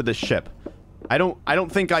into the ship. I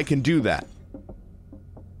don't think I can do that.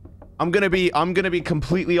 I'm gonna be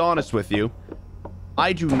completely honest with you.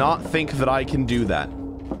 I do not think that I can do that.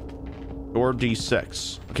 Door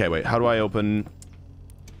D6. Okay, wait. How do I open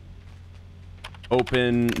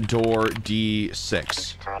door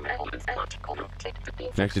D6?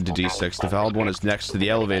 Connected to D6. The valid one is next to the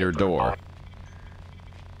elevator door.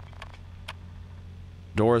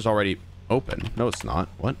 Door is already open. No, it's not.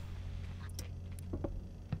 What?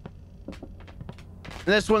 And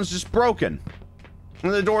this one's just broken.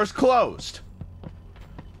 And the door's closed.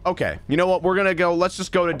 Okay. You know what? We're gonna go. Let's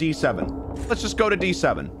just go to D7. Let's just go to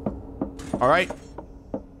D7. All right?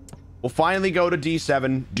 We'll finally go to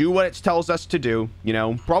D7. Do what it tells us to do. You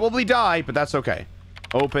know, probably die, but that's okay.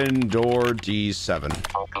 Open door D7.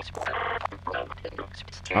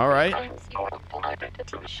 All right.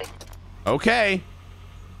 Okay.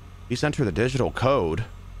 Please enter the digital code.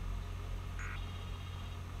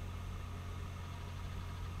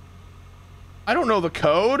 I don't know the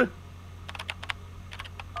code.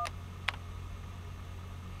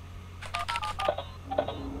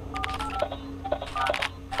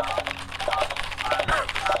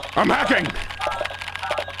 I'm hacking.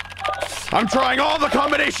 I'm trying all the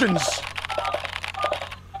combinations.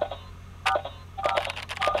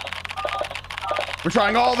 We're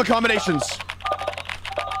trying all the combinations.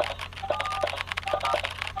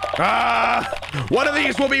 One of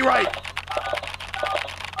these will be right.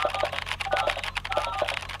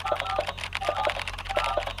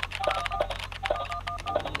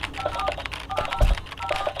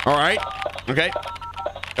 All right. Okay.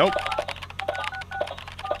 Nope.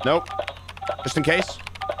 Nope. Just in case.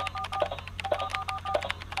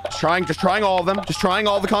 Just trying all of them. Just trying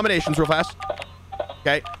all the combinations real fast.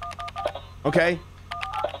 Okay. Okay.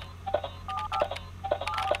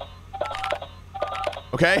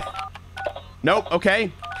 Okay. Nope.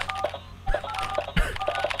 Okay.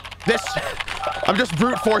 This. I'm just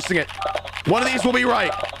brute forcing it. One of these will be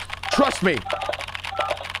right. Trust me.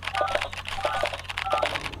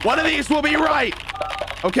 One of these will be right.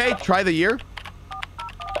 Okay. Try the year.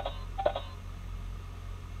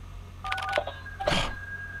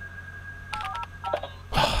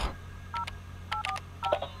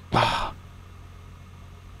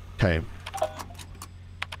 Okay.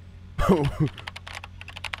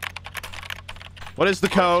 What is the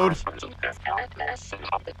code?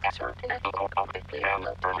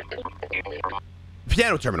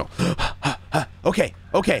 Piano terminal. Okay,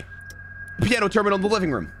 okay. Piano terminal in the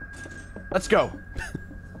living room. Let's go.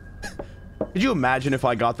 Could you imagine if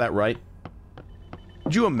I got that right?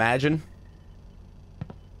 Could you imagine?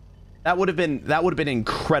 That would have been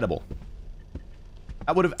incredible.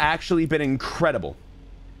 That would have actually been incredible.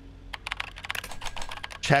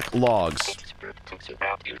 Check logs.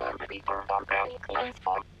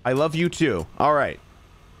 I love you too. All right.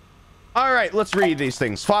 All right, let's read these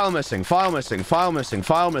things. File missing, file missing, file missing,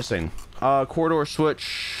 file missing. Corridor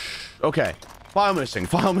switch. Okay. File missing,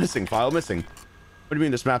 file missing, file missing. What do you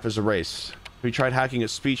mean this map is erased? We tried hacking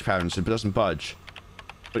its speech patterns, it doesn't budge.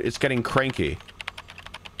 But it's getting cranky.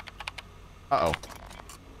 Uh-oh.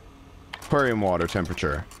 Aquarium water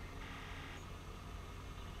temperature.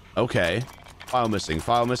 Okay. File missing,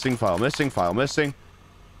 file missing, file missing, file missing.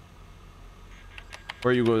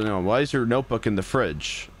 Where are you going now? Why is your notebook in the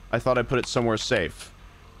fridge? I thought I put it somewhere safe.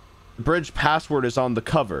 The bridge password is on the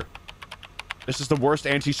cover. This is the worst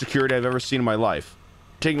anti-security I've ever seen in my life.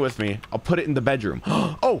 Take it with me. I'll put it in the bedroom.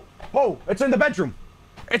 Oh! Oh! It's in the bedroom!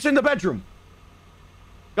 It's in the bedroom!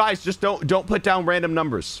 Guys, just don't put down random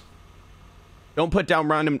numbers. Don't put down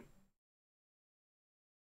random...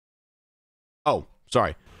 Oh,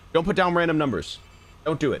 sorry. Don't put down random numbers.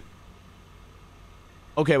 Don't do it.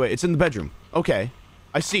 Okay, wait. It's in the bedroom. Okay.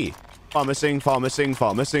 I see. File missing, file missing,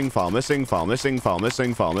 file missing, file missing, file missing, file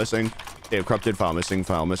missing, file missing. Data corrupted, file missing,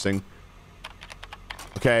 file missing.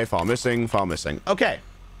 Okay, file missing, file missing. Okay.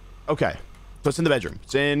 Okay. So it's in the bedroom.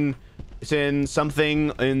 It's in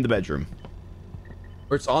something in the bedroom.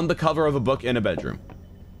 Or it's on the cover of a book in a bedroom.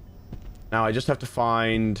 Now I just have to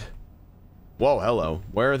find... Whoa, hello.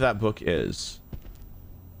 Where that book is.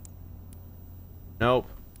 Nope.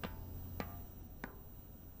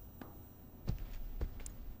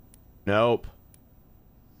 Nope.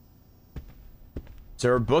 Is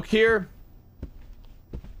there a book here?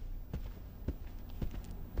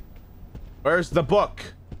 Where's the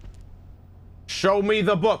book? Show me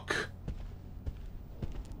the book.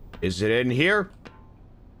 Is it in here?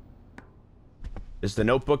 Is the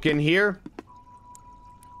notebook in here?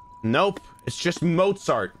 Nope. It's just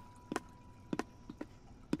Mozart.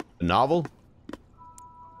 The novel?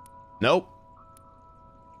 Nope.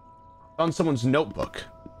 On someone's notebook.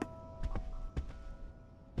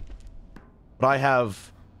 But I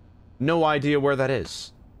have no idea where that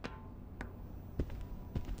is.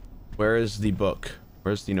 Where is the book?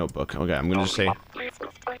 Where's the notebook? Okay, I'm gonna just say...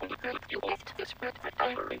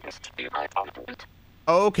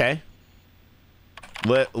 Oh, okay.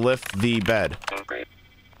 Lift the bed.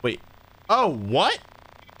 Wait. Oh, what?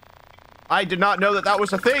 I did not know that that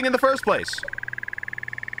was a thing in the first place.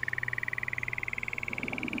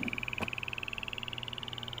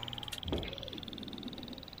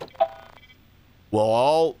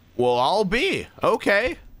 Well, I'll be.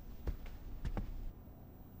 Okay.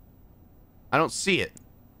 I don't see it.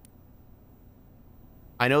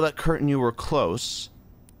 I know that curtain you were close.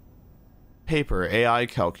 Paper, AI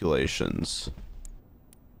calculations.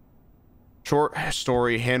 Short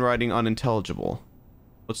story, handwriting unintelligible.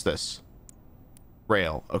 What's this?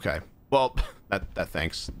 Rail. Okay. Well, that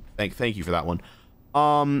thanks. Thank you for that one.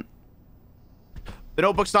 The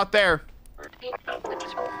notebook's not there.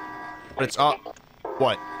 But it's up.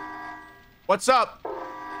 What? What's up?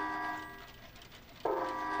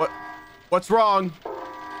 What's wrong?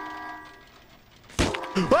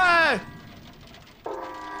 Ah!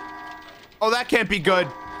 Oh, that can't be good.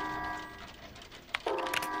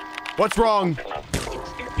 What's wrong?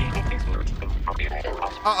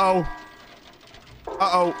 Uh-oh.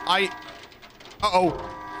 Uh-oh. Uh-oh.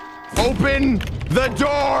 Open the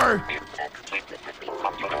door!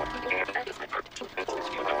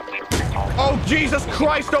 Oh, Jesus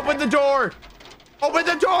Christ, open the door! Open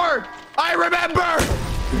the door! I remember!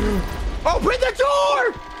 Open the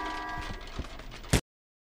door!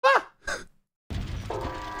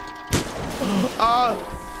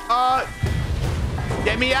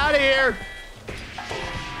 Get me out of here!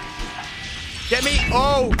 Get me!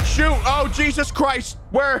 Oh, shoot! Oh, Jesus Christ!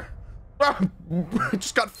 Where? I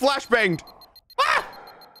just got flashbanged! Ah!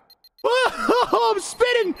 Oh, I'm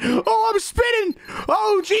spinning! Oh, I'm spinning!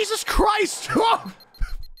 Oh, Jesus Christ! Oh,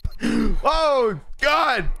 oh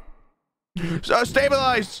God!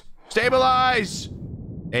 Stabilize! Stabilize!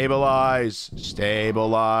 Stabilize!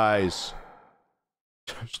 Stabilize!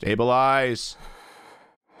 Stabilize!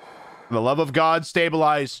 For the love of God,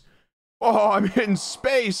 stabilize! Oh, I'm in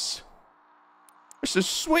space! This is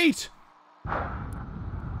sweet!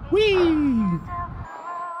 Whee!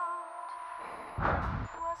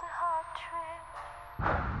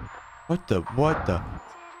 What the?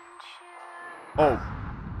 Oh,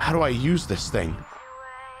 how do I use this thing?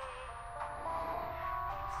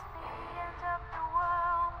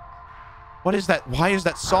 What is that? Why is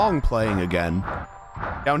that song playing again?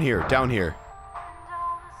 Down here, down here.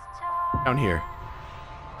 Down here.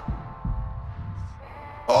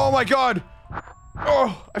 Oh my god!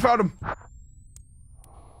 Oh, I found him.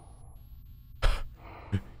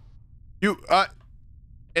 You,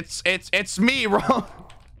 it's me, wrong.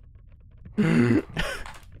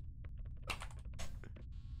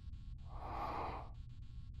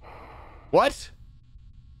 What?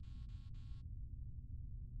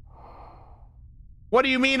 What do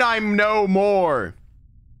you mean I'm no more?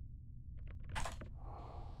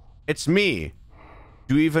 It's me.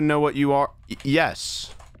 Do you even know what you are?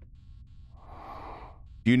 Yes.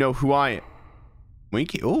 Do you know who I am?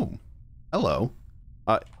 Winky. Oh, hello.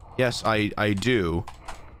 Yes, I do.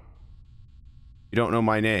 You don't know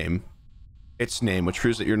my name. Its name, which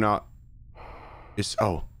proves that you're not.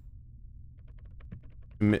 Oh.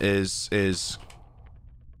 Is.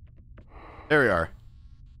 There we are.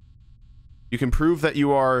 You can prove that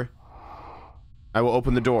you are. I will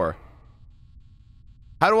open the door.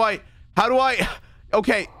 How do I?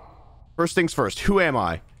 Okay. First things first. Who am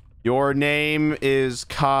I? Your name is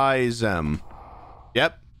Kaizem.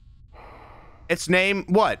 Yep. Its name,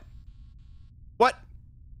 what? What?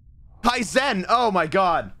 Kaizen. Oh my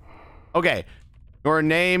god. Okay. Your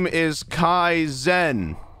name is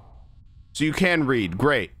Kaizen. So you can read.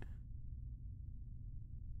 Great.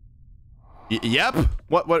 Yep.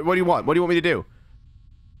 What do you want? What do you want me to do?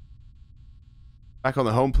 Back on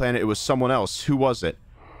the home planet, it was someone else. Who was it?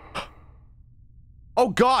 Oh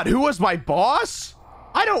god, who was my boss?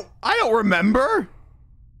 I don't remember.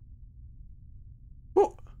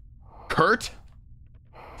 Who? Kurt?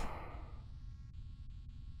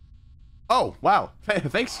 Oh, wow.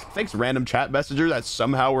 Thanks, random chat messenger that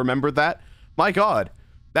somehow remembered that. My god.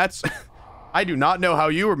 That's... I do not know how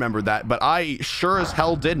you remembered that, but I sure as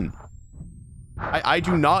hell didn't. I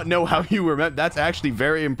do not know how you remember. That's actually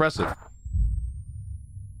very impressive.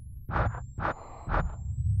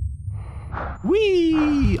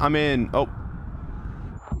 Whee! I'm in. Oh.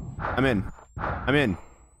 I'm in.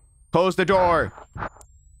 Close the door.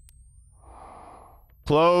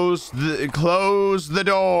 Close the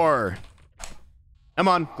door. Come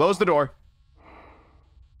on, close the door.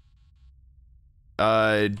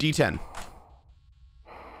 D10.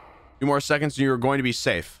 2 more seconds and you're going to be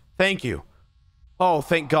safe. Thank you. Oh,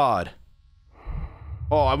 thank God.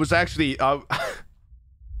 Oh, I was actually,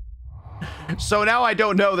 so now I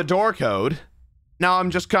don't know the door code. Now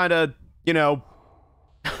I'm just kind of, you know,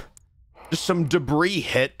 just some debris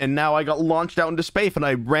hit, and now I got launched out into space, and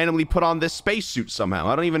I randomly put on this spacesuit somehow.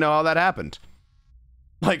 I don't even know how that happened.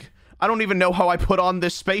 Like, I don't even know how I put on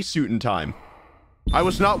this spacesuit in time. I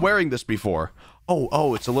was not wearing this before.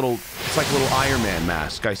 Oh, it's like a little Iron Man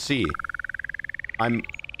mask. I see.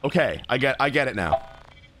 Okay, I get it now.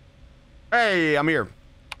 Hey, I'm here.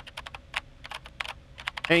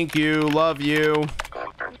 Thank you, love you.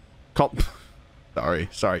 Sorry.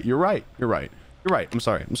 You're right. You're right. I'm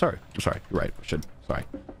sorry. You're right.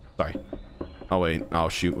 Sorry. Oh wait. Oh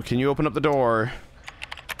shoot. Can you open up the door?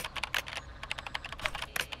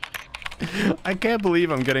 I can't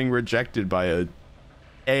believe I'm getting rejected by a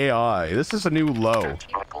AI. This is a new low.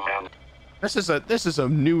 This is a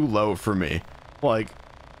new low for me. Like,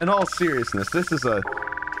 in all seriousness, this is a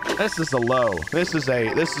low. This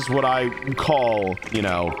is what I call, you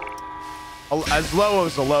know, as low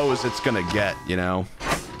as it's gonna get, you know,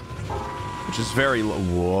 which is very low.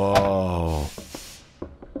 Whoa.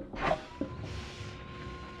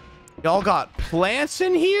 Y'all got plants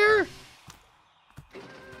in here?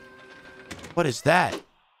 What is that?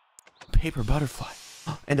 Paper butterfly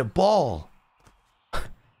and a ball.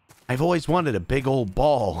 I've always wanted a big old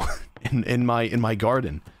ball in my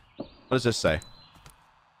garden. What does this say?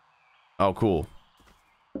 Oh, cool.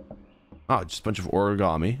 Oh, just a bunch of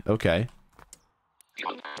origami. Okay.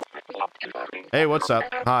 Hey, what's up?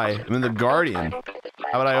 Hi, I'm in the Guardian.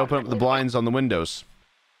 How would I open up the blinds on the windows?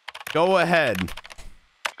 Go ahead.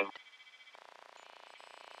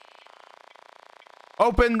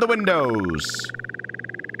 Open the windows.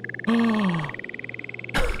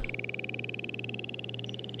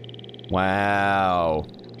 Wow.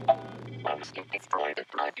 Once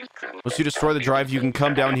you destroy the drive, you can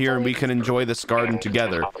come down here and we can enjoy this garden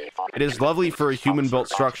together. It is lovely for a human-built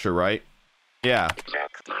structure, right? Yeah.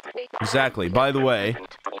 Exactly. By the way,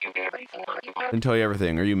 I didn't tell you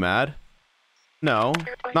everything. Are you mad? No,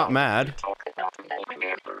 not mad.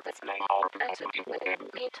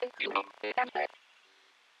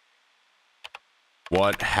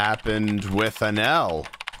 What happened with Anel?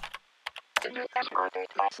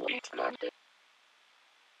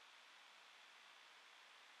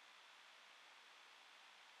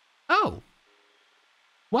 Oh.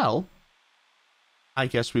 Well, I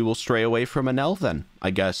guess we will stray away from Anel then.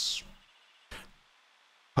 I guess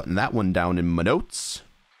putting that one down in my notes.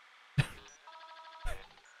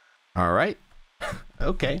 All right.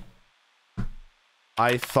 Okay.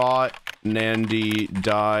 I thought Nandy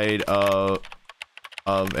died of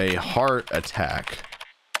a heart attack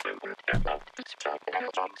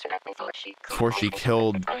before she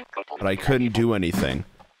killed, but I couldn't do anything.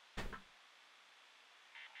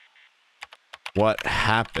 What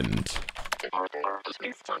happened?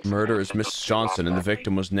 Murder is Miss Johnson and the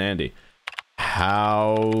victim was Nandy.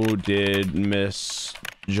 How did Miss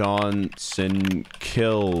Johnson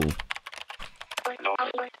kill?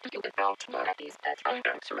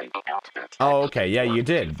 Oh, okay. Yeah, you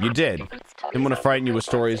did. You did. Didn't want to frighten you with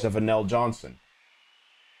stories of Anel Johnson.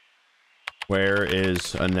 Where is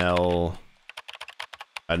Anel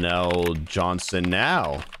Johnson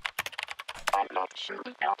now?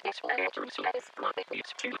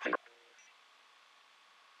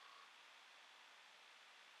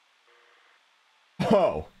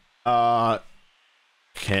 Oh,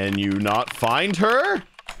 can you not find her?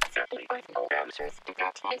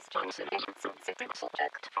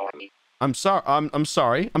 I'm sorry. I'm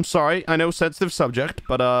sorry. I'm sorry. I know sensitive subject,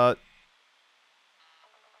 but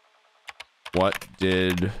what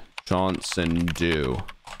did Johnson do?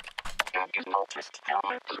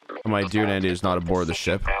 My dear Nandy is not aboard the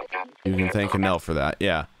ship. You can thank Anel for that.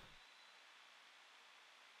 Yeah.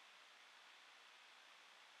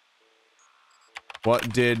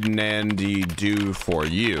 What did Nandy do for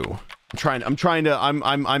you?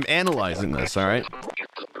 I'm analyzing this, all right?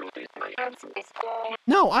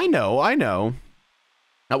 No, I know.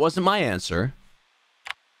 That wasn't my answer.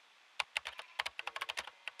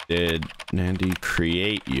 Did Nandy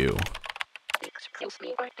create you?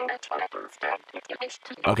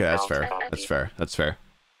 Okay, that's fair.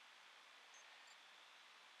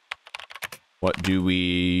 What do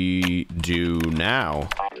we do now?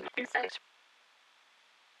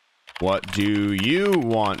 What do you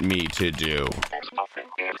want me to do?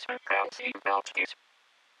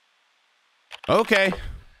 Okay.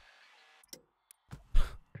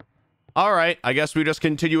 All right, I guess we just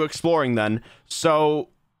continue exploring then. So...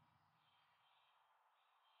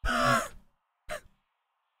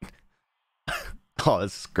 Oh,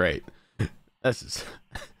 this is great. Let's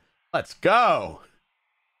go.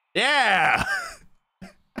 Yeah.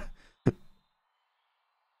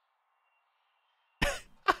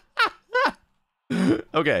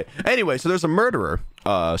 Okay. Anyway, so there's a murderer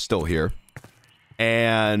still here.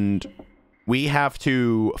 And we have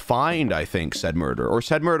to find, I think, said murderer. Or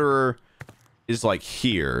said murderer is like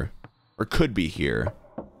here. Or could be here.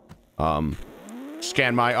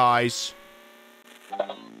 Scan my eyes.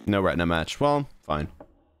 No retina match. Well, fine.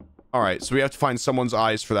 Alright, so we have to find someone's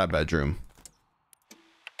eyes for that bedroom.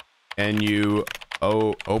 And you...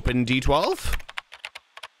 Oh, open D12?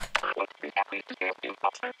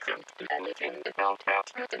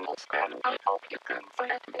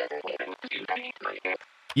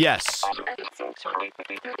 Yes.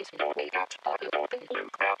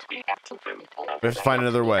 We have to find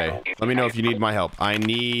another way. Let me know if you need my help. I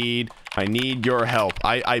need your help.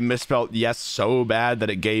 I misspelled yes so bad that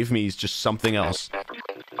it gave me just something else.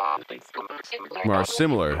 Or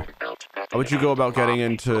similar. How would you go about getting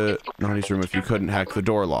into Nandy's room if you couldn't hack the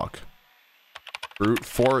door lock? Brute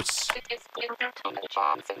force.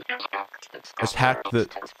 Has hacked the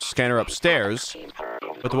scanner upstairs,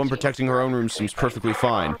 but the one protecting her own room seems perfectly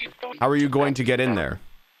fine. How are you going to get in there?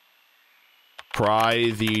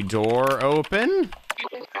 Pry the door open?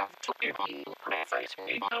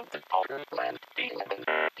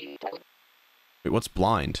 Wait, what's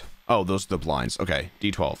blind? Oh, those are the blinds. Okay,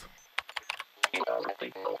 D12.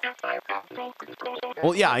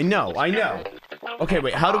 Well, yeah, I know. Okay,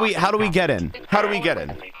 wait, how do we get in? How do we get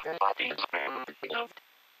in?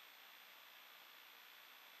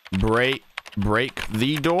 Break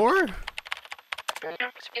the door?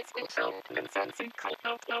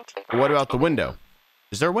 What about the window?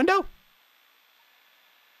 Is there a window?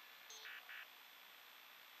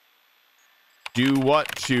 Do what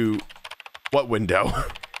to... What window?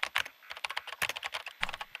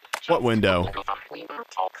 What window?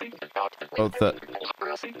 Oh,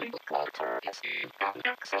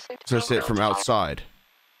 just it from outside.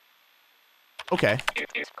 Okay.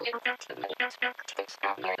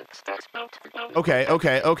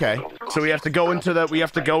 Okay. So we have to go into the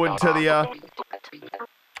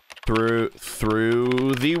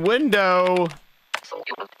through the window. So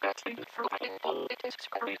you want that thing through my info. It is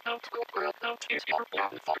scary out. Out is your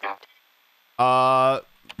plan for that.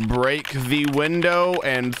 Break the window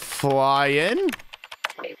and fly in?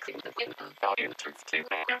 Breaking the window for entrance to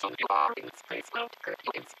where you are in space out. Good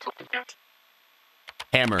is to that.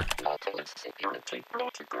 Hammer. Nautilus security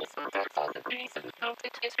protocols are there for the reason that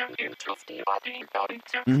it is an interesting body that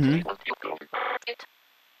exactly what you go about it.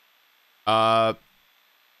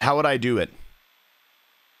 How would I do it?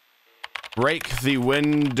 Break the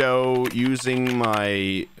window using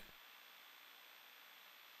my...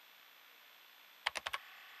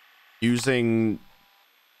 Using...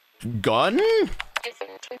 gun?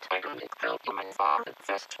 Isn't it ironic how humans are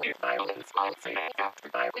obsessed with violence while they act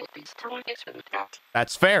by will destroy, isn't that?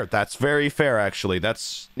 That's fair. That's very fair, actually.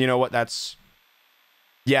 That's... You know what? That's...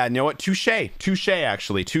 Yeah, you know what? Touche. Touche,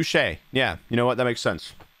 actually. Touche. Yeah, you know what? That makes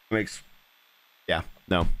sense. It makes... Yeah,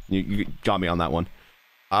 no. You got me on that one.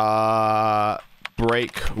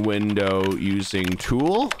 Break window using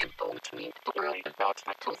tool? You don't need to worry about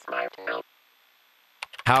that too smart now.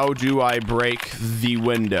 How do I break the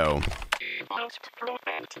window? You must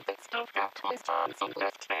program to the stuff that is on the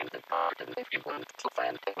left-handed button if you want to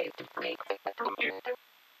find a way to break the bedroom window.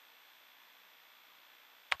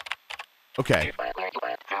 Okay. If I were you,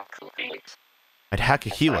 I'd hack a helix. I'd hack a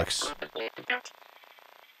helix.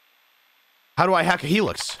 How do I hack a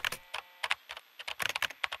helix?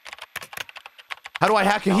 How do I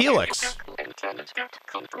hack a helix?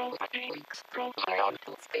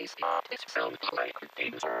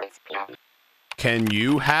 Can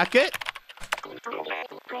you hack it?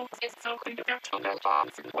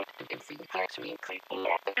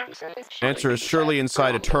 Answer is surely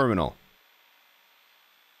inside a terminal.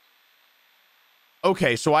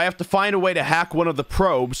 Okay, so I have to find a way to hack one of the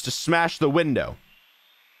probes to smash the window.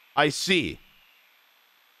 I see.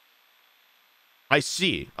 I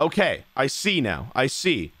see. Okay, I see now. I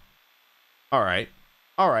see. All right.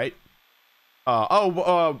 All right.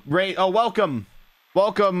 Ray, welcome.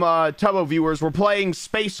 Welcome, Tubbo viewers. We're playing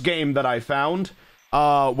Space Game that I found,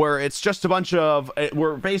 where it's just a bunch of,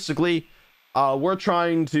 we're basically, we're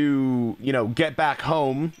trying to, you know, get back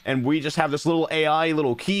home, and we just have this little AI,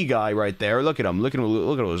 little key guy right there. Look at him. Look at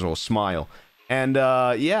his little smile. And,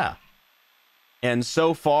 yeah. And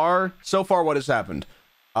so far, what has happened?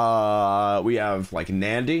 We have, like,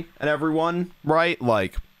 Nandy and everyone, right?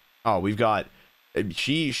 Like, oh, we've got,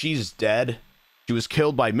 she's dead. She was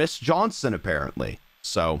killed by Miss Johnson, apparently.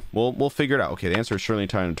 So, we'll figure it out. Okay, the answer is surely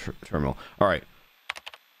time terminal. All right.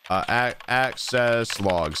 Access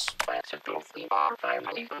logs.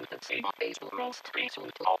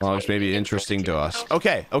 Logs may be interesting to us.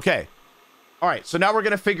 Okay, okay. All right, so now we're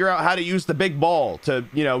going to figure out how to use the big ball to,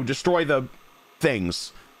 you know, destroy the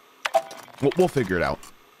things. We'll figure it out.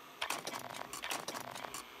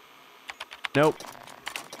 Nope.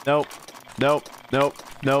 Nope. Nope. Nope.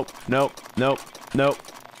 Nope. Nope. Nope. Nope.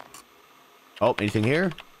 Oh, anything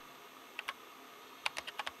here?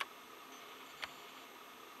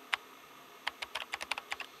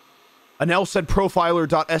 Anel said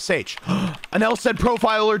profiler.sh. Anel said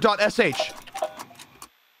profiler.sh.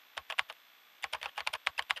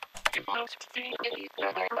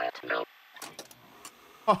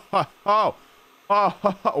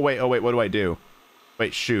 Oh, wait, what do I do?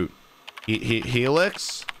 Wait, shoot.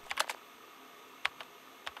 Helix?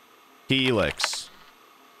 Helix.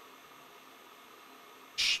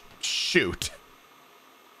 Shoot.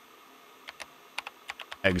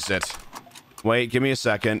 Exit. Wait, give me a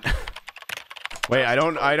second. Wait, I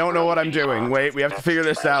don't know what I'm doing. Wait, we have to figure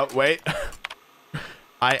this out. Wait.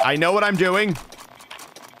 I know what I'm doing.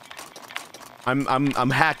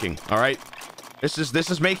 I'm hacking, all right? This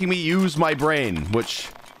is making me use my brain, which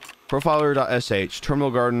profiler.sh,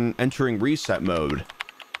 terminal garden, entering reset mode.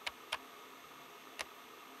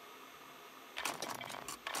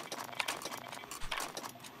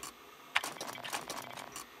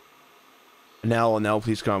 Now,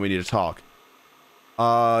 please come on, we need to talk.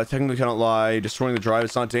 Technically cannot lie. Destroying the drive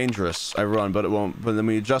is not dangerous. I run, but it won't. But then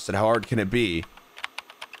we adjust it. How hard can it be?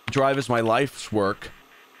 Drive is my life's work.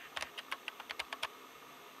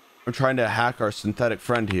 I'm trying to hack our synthetic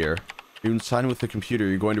friend here. You sign with the computer.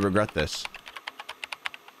 You're going to regret this.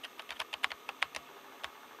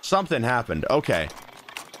 Something happened. Okay.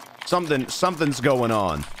 Something's going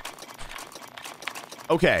on.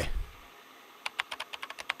 Okay.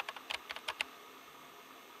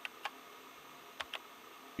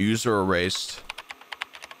 User erased.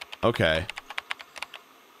 Okay.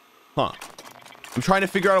 Huh. I'm trying to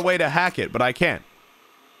figure out a way to hack it, but I can't.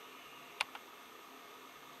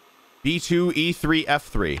 B2, E3,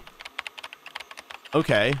 F3.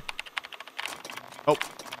 Okay. Oh.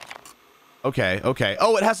 Okay, okay.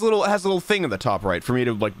 Oh, it has a little thing at the top right for me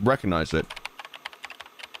to like recognize it.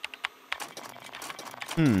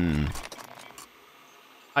 Hmm.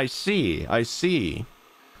 I see. I see.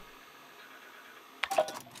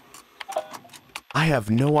 I have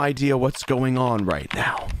no idea what's going on right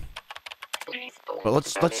now. But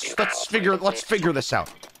let's figure this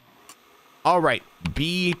out. All right,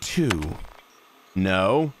 B2.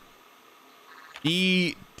 No.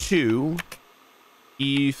 E2.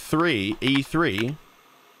 E3,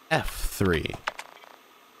 F3.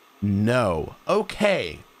 No.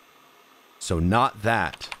 Okay. So not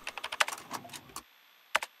that.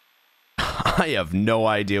 I have no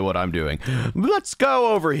idea what I'm doing. Let's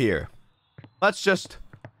go over here. Let's just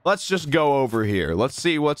go over here. Let's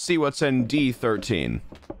see what's in D13.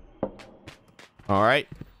 All right.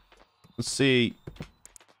 Let's see.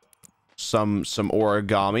 Some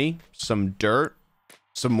origami, some dirt,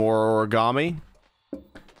 some more origami.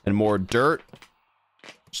 And more dirt.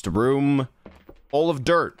 Just a room full of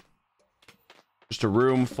dirt. Just a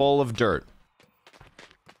room full of dirt.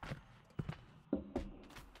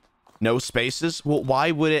 No spaces? Well, why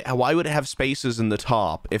would it have spaces in the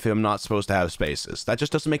top if I'm not supposed to have spaces? That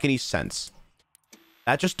just doesn't make any sense.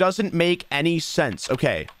 That just doesn't make any sense.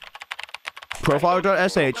 Okay.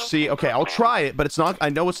 Profiler.sh. See, okay, I'll try it, but it's not, I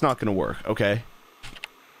know it's not gonna work, okay?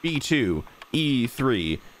 B2,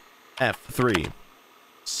 E3, F3.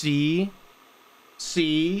 C.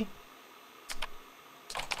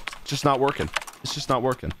 Just not working. It's just not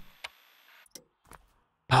working.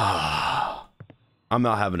 I'm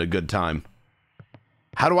not having a good time.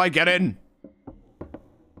 How do I get in?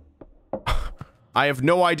 I have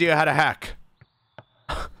no idea how to hack.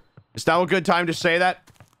 Is now a good time to say that?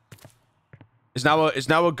 Is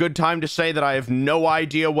now a good time to say that I have no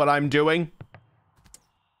idea what I'm doing?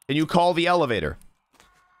 Can you call the elevator?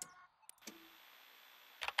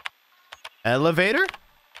 Elevator?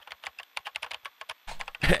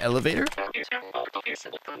 Elevator?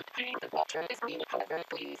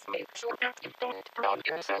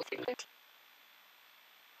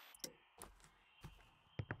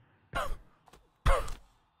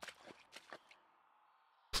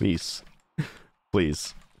 Please.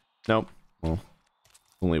 Please. Nope. Well,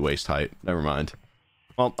 only waist height. Never mind.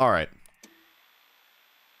 Well, alright.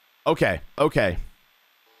 Okay, okay.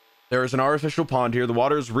 There is an artificial pond here. The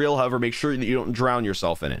water is real, however, make sure that you don't drown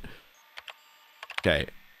yourself in it. Okay.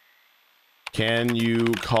 Can you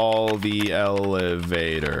call the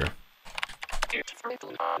elevator?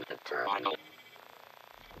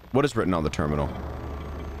 What is written on the terminal?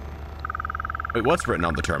 Wait, what's written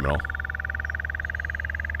on the terminal?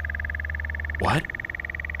 What?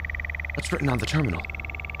 What's written on the terminal?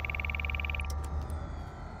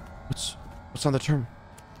 What's on the terminal?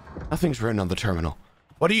 Nothing's written on the terminal.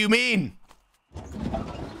 What do you mean?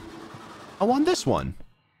 Oh, on this one.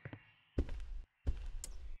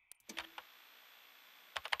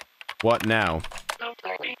 What now?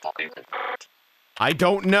 I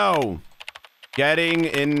don't know. Getting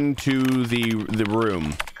into the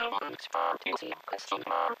room.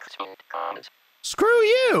 Screw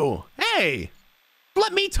you! Hey!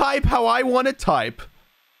 Let me type how I want to type.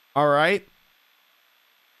 Alright?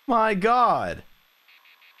 My god.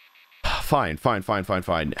 Fine.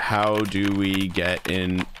 How do we get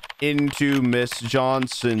into Miss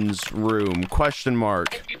Johnson's room? Question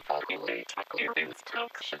mark.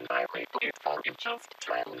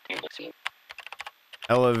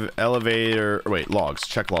 Elevator. Wait, logs.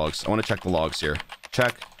 Check logs. I want to check the logs here.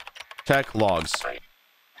 Check logs.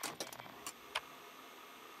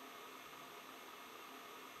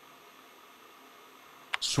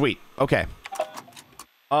 Sweet. Okay.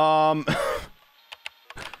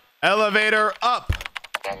 Elevator up.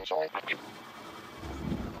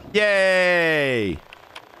 Yay.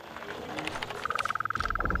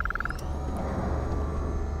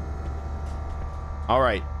 All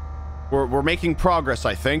right. We're making progress,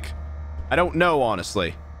 I think. I don't know,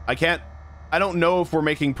 honestly. I don't know if we're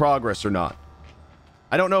making progress or not.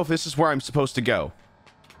 I don't know if this is where I'm supposed to go.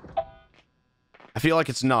 I feel like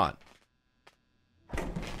it's not.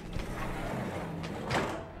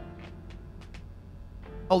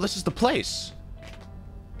 Oh, this is the place.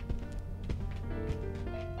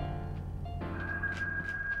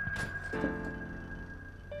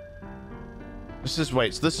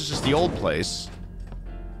 Wait, so this is just the old place.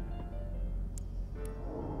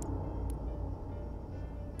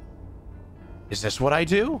 Is this what I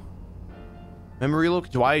do? Memory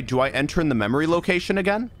do I enter in the memory location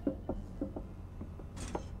again?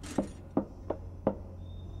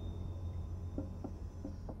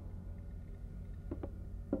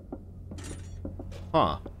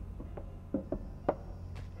 Huh.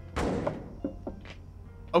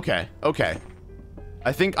 Okay, okay.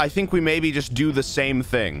 I think we maybe just do the same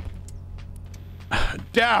thing.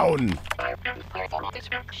 Down.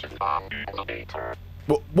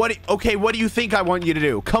 Okay, what do you think I want you to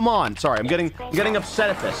do? Come on. Sorry, I'm getting upset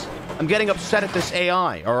at this. I'm getting upset at this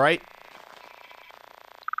AI, all right?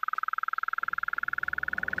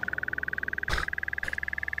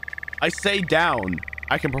 I say down.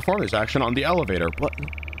 I can perform this action on the elevator.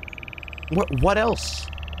 What else?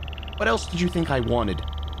 What else did you think I wanted?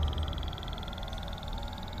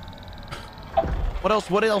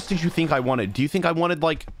 What else did you think I wanted? Do you think I wanted,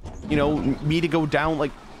 like, you know, me to go down?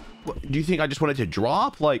 Like, do you think I just wanted to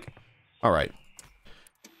drop? Like, all right.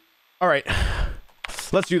 All right.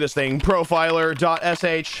 Let's do this thing.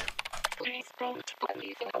 Profiler.sh.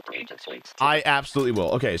 I absolutely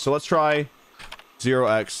will. Okay, so let's try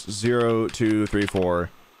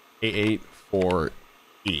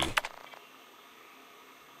 0x02348884E.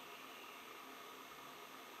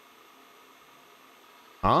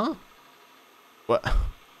 Huh? What?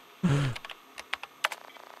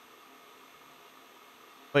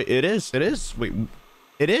 Wait, it is. Wait,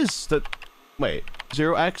 it is the. Wait,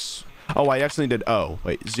 0x. Oh, I accidentally did O.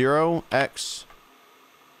 Wait, 0x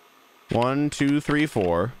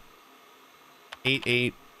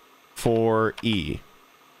 12348884E.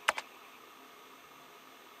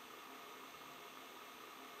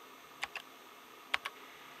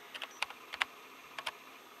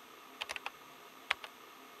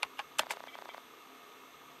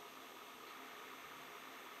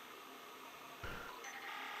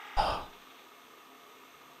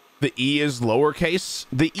 The E is lowercase?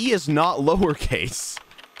 The E is not lowercase.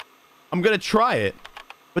 I'm gonna try it,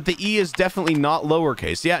 but the E is definitely not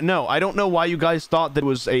lowercase. Yeah, no, I don't know why you guys thought that it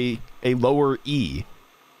was a lower E.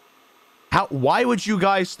 Why would you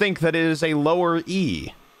guys think that it is a lower E?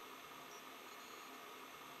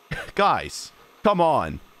 Guys, come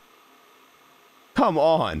on. Come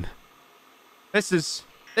on. This is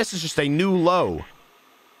just a new low.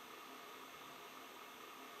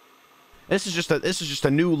 This is just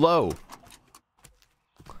a new low.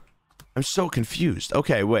 I'm so confused.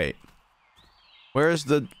 Okay, wait. Where's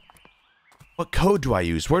the... What code do I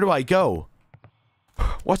use? Where do I go?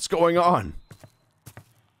 What's going on?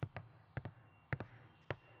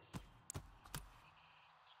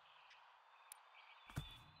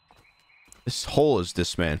 This hole is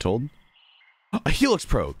dismantled. A helix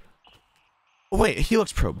probe. Oh, wait, a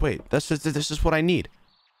helix probe. Wait, this is what I need.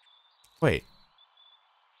 Wait.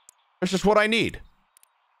 This is what I need.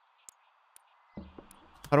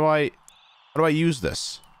 How do I use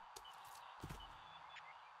this?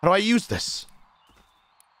 How do I use this?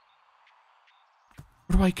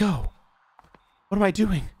 Where do I go? What am I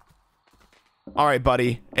doing? All right,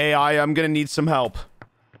 buddy. AI, I'm gonna need some help.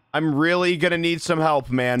 I'm really gonna need some help,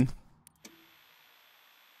 man.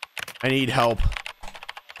 I need help.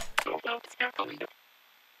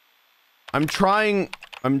 I'm trying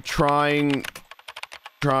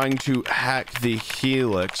to hack the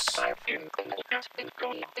helix.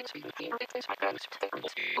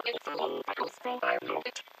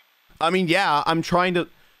 I mean, yeah, I'm trying to...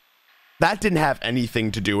 That didn't have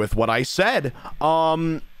anything to do with what I said.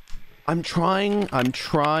 I'm trying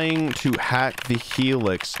to hack the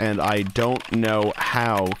helix, and I don't know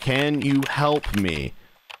how. Can you help me?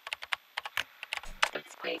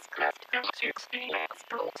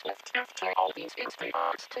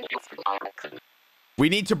 We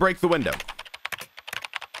need to break the window.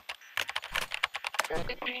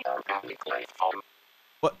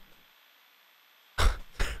 What?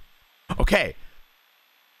 Okay.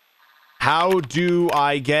 How do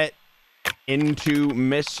I get into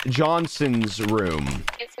Miss Johnson's room?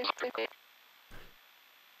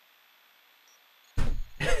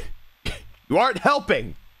 You aren't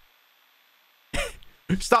helping.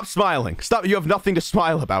 Stop smiling. Stop. You have nothing to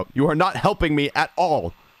smile about. You are not helping me at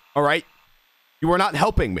all. All right? You are not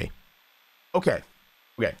helping me. Okay.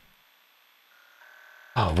 Okay.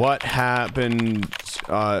 Oh, what happened?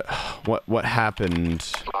 What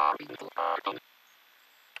happened?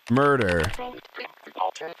 Murder.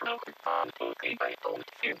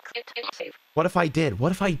 What if I did?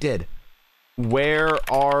 What if I did? Where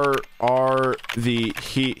are the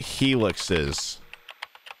helixes?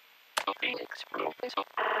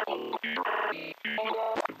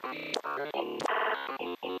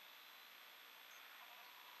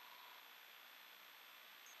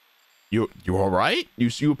 You all right?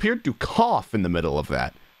 You appeared to cough in the middle of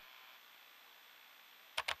that.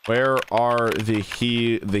 Where are the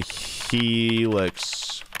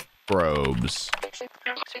helix probes?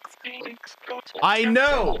 I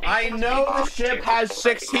know the ship has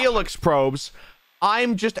 6 helix probes.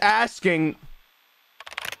 I'm just asking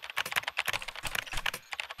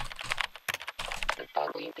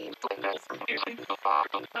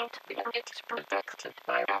It's protected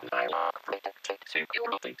by a lock protected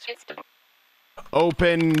security system.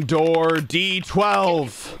 Open door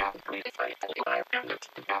D12.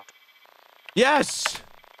 Yes.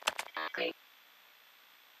 Okay.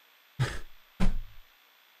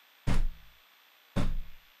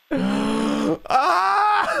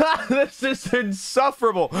 Ah, this is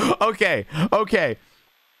insufferable. Okay, okay.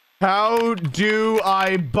 How do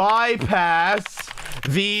I bypass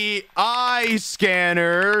the eye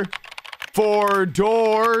scanner for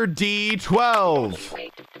door D12?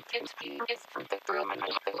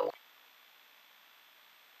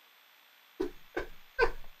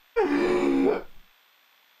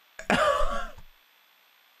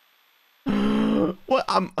 What?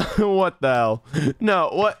 What the hell? No,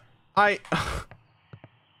 what?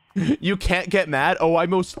 You can't get mad? Oh, I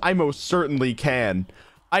most certainly can.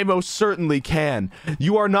 I most certainly can.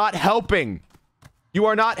 You are not helping. You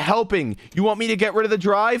are not helping. You want me to get rid of the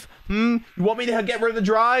drive? You want me to get rid of the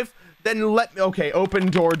drive? Then let me. Okay, open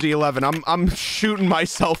door D11. I'm shooting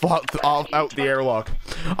myself out the airlock.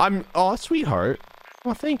 Oh, sweetheart.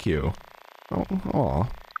 Oh, thank you. Oh.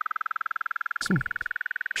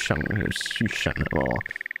 Shut Oh,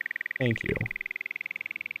 thank you.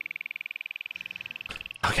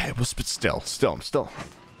 Okay, but still, I'm still.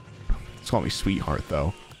 Let's call me sweetheart,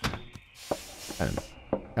 though. Kind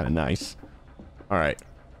of nice. All right.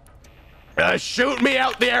 Shoot me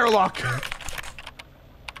out the airlock.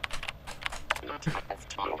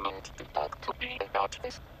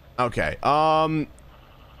 Okay.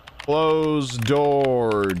 Close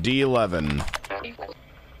door D11.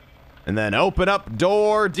 And then open up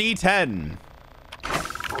door D10.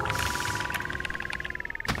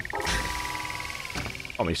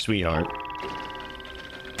 Call me sweetheart.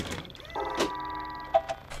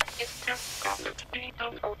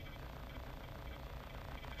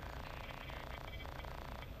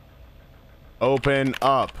 Open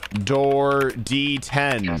up door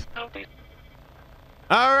D10.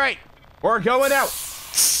 All right, we're going out.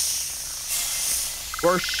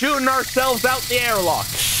 We're shooting ourselves out the airlock.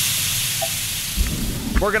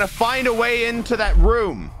 We're gonna find a way into that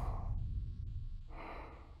room.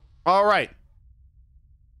 All right.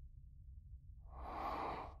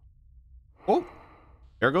 Oh,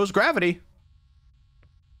 there goes gravity.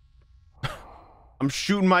 I'm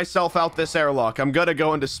shooting myself out this airlock. I'm gonna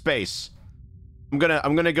go into space. I'm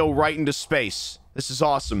gonna go right into space. This is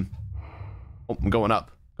awesome. Oh, I'm going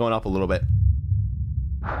up a little bit.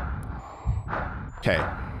 Okay.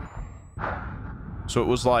 So it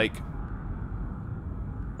was like,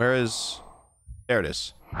 where is, there it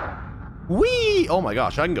is. Whee! Oh my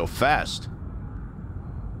gosh, I can go fast.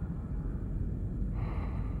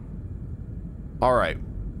 All right.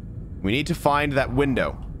 We need to find that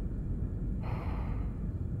window.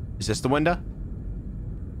 Is this the window?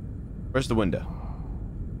 Where's the window?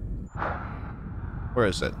 Where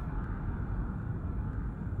is it?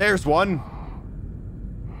 There's one.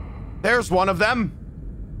 There's one of them.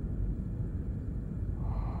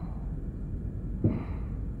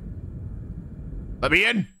 Let me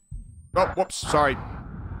in. Oh, whoops. Sorry.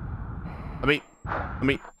 Let me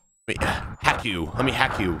hack you. Let me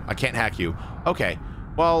hack you. I can't hack you. Okay.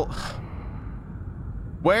 Well,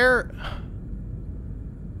 where?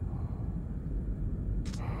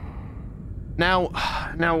 Now,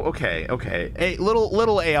 okay. A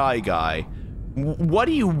little AI guy. What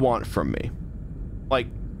do you want from me? Like,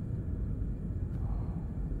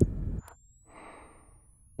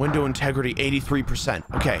 window integrity 83%.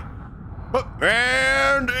 Okay.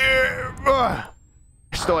 And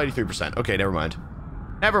still 83%. Okay, never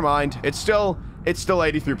mind. It's still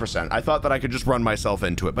 83%. I thought that I could just run myself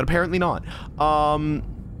into it, but apparently not. How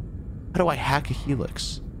do I hack a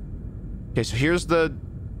helix? Okay, so here's the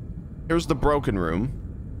broken room.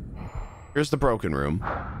 Here's the broken room.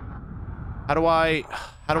 How do I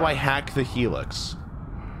hack the helix?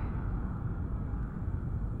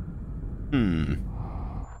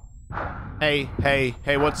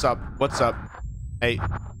 Hey, what's up? Hey,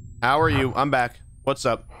 how are you? I'm back. What's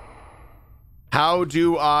up? How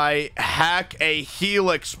do I hack a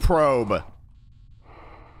helix probe?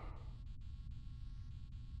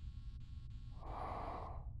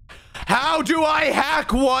 How do I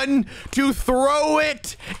hack one to throw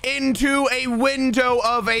it into a window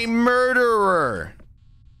of a murderer?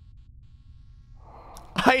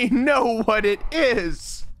 I know what it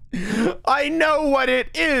is.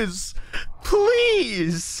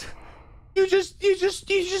 Please. You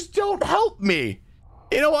just don't help me.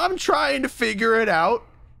 You know, I'm trying to figure it out,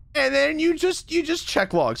 and then you just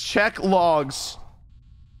check logs.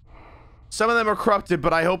 Some of them are corrupted,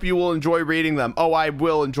 but I hope you will enjoy reading them. Oh, I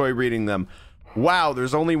will enjoy reading them. Wow,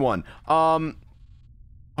 there's only one. Auto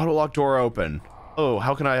lock door open. Oh,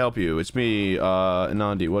 how can I help you? It's me,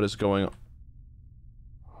 Nandi. What is going on?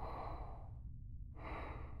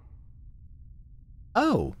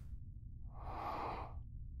 Oh.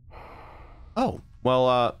 Oh.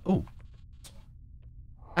 Well, ooh.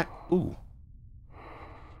 Ooh.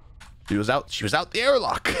 She was out the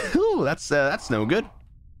airlock. Ooh, that's no good.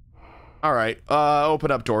 All right.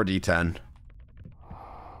 Open up door D10.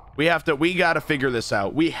 We gotta figure this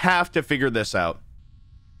out. We have to figure this out.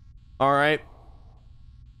 All right.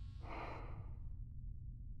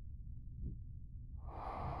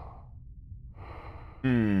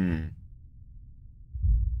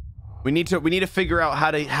 We need to figure out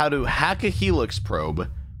how to hack a helix probe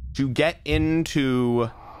to get into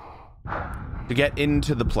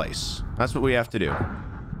the place. That's what we have to do.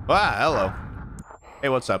 Ah, hello. Hey,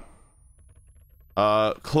 what's up?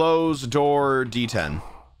 Close door D10.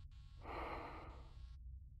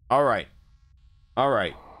 All right. All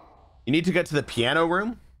right. You need to get to the piano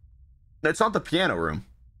room? It's not the piano room.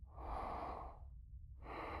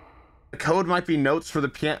 The code might be notes for the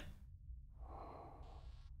piano.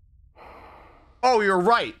 Oh, you're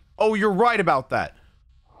right. Oh, you're right about that.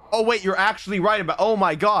 Oh, wait, you're actually right about... Oh,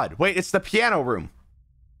 my God. Wait, it's the piano room.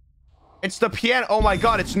 It's the piano... Oh, my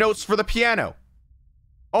God, it's notes for the piano.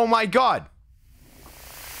 Oh, my God.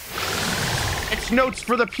 It's notes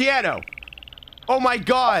for the piano. Oh, my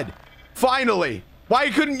God. Finally. Why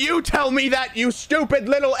couldn't you tell me that, you stupid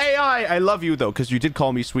little AI? I love you, though, because you did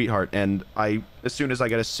call me sweetheart, and as soon as I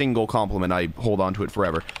get a single compliment, I hold on to it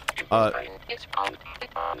forever.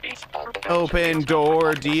 Open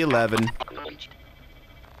door D11.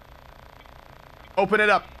 Open it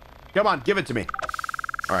up. Come on, give it to me.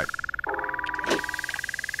 All right.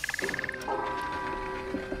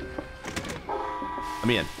 Let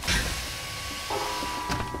me in.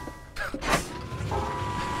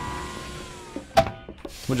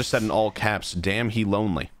 Someone just said in all caps, damn, he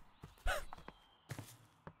lonely.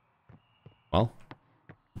 Well,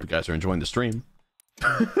 you guys are enjoying the stream.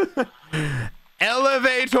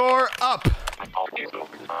 Elevator up.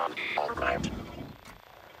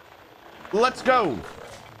 Let's go.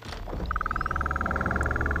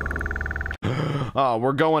 Oh,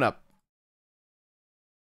 we're going up.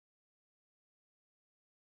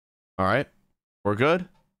 All right. We're good.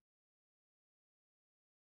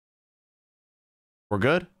 We're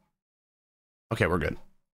good? Okay, we're good.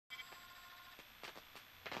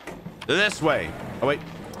 This way. Oh, wait.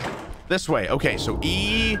 This way. Okay, so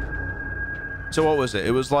E... So what was it?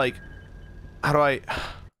 It was like... How do I...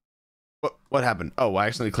 What happened? Oh, I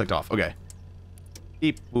accidentally clicked off. Okay.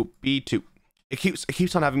 Beep, boop, B2. It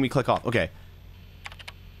keeps on having me click off. Okay.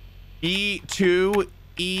 E2,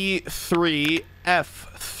 E3,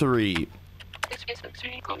 F3.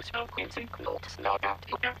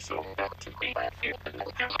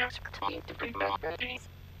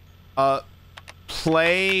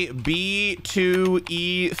 Play B2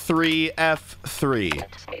 E3 F3.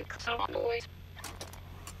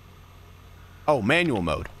 Oh, manual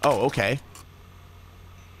mode. Oh, okay.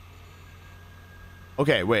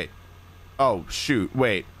 Okay, wait. Oh, shoot,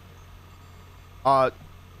 wait.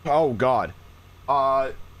 Oh God.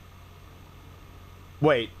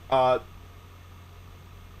 Wait,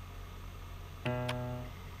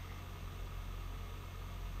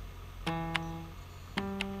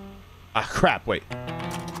 Ah, crap, wait.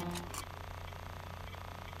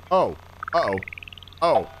 Oh. Uh-oh.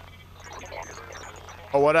 Oh.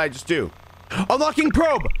 Oh, what did I just do? Unlocking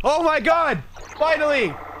probe! Oh my God!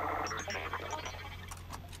 Finally!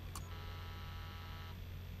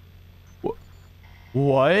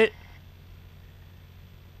 What?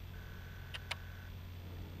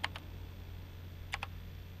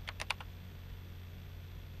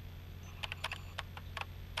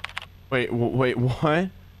 Wait, wait, what?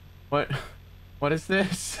 What is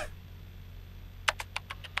this?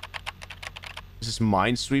 Is this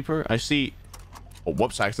Minesweeper? I see... Oh,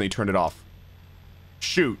 whoops, I accidentally turned it off.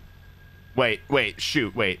 Shoot. Wait,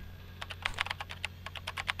 shoot, wait.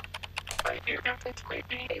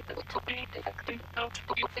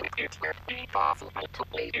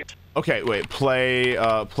 Okay, wait,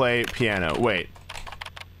 play piano. Wait.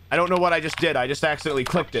 I don't know what I just did. I just accidentally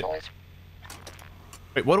clicked it.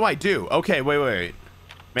 Wait, what do I do? Okay, wait.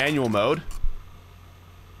 Manual mode.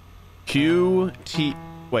 QT.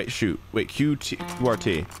 Wait, shoot. Wait,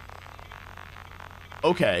 QRT.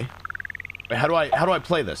 Okay. Wait, how do I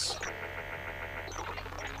play this?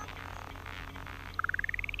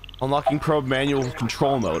 Unlocking probe manual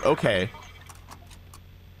control mode. Okay.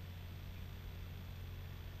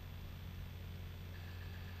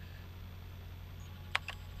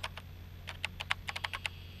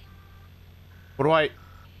 What do I...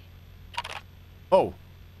 Oh.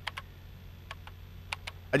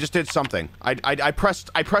 I just did something. I pressed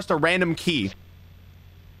a random key.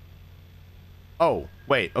 Oh,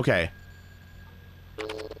 wait, okay.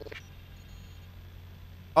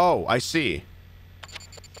 Oh, I see.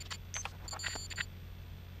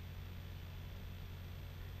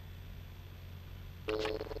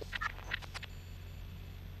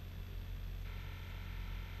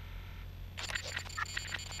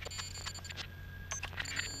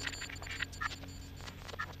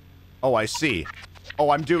 Oh, I see. Oh,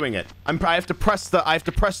 I'm doing it. I have to press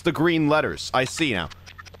the green letters. I see now.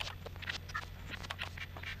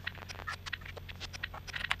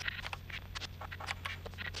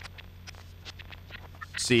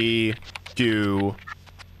 C Q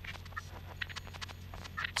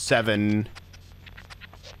 7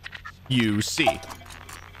 U C.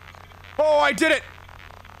 Oh, I did it!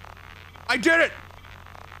 I did it!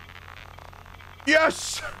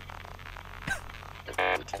 Yes!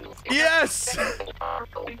 Yes!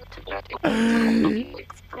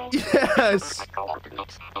 Yes!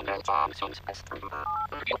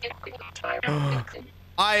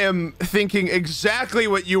 I am thinking exactly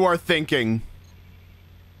what you are thinking.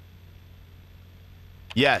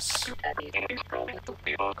 Yes.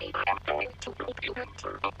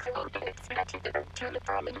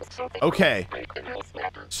 Okay.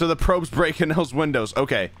 So the probe's breaking those windows.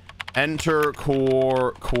 Okay. Enter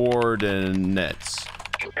coordinates.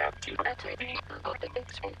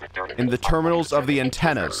 In the terminals of the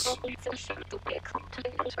antennas.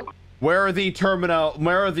 Where are the terminals?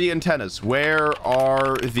 Where are the antennas? Where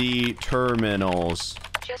are the terminals?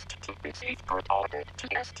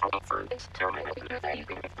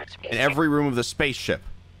 In every room of the spaceship.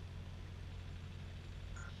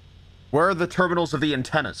 Where are the terminals of the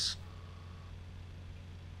antennas?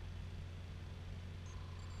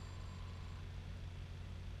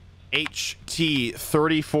 HT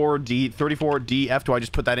 34DF. Do I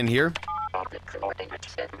just put that in here?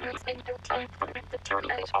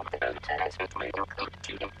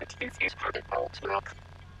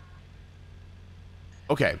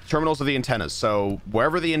 Okay, terminals of the antennas. So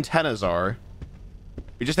wherever the antennas are,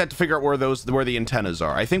 we just have to figure out where the antennas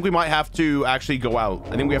are. I think we might have to actually go out.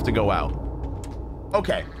 I think we have to go out.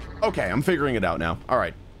 Okay. Okay, I'm figuring it out now. All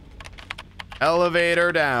right.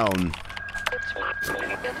 Elevator down.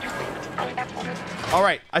 All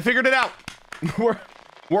right, I figured it out.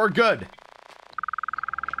 We're good.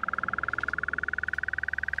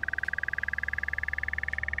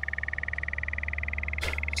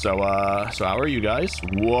 So how are you guys?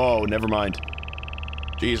 Whoa, never mind.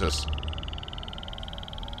 Jesus.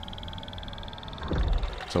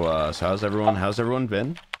 So how's everyone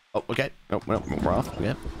been? Oh, okay. Nope, nope, we're off.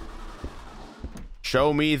 Yeah.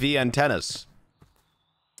 Show me the antennas.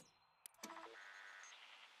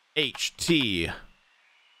 HT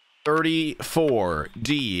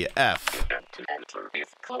 34DF.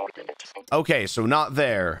 Okay, so not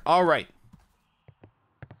there. All right.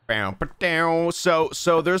 So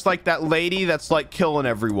there's like that lady that's like killing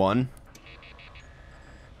everyone.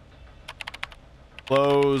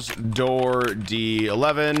 Close door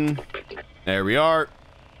D11. There we are.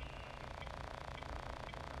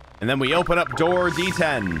 And then we open up door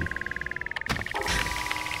D10.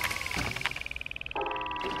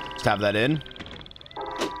 Just have that in.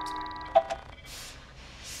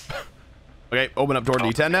 Okay, open up door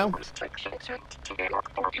D10 now.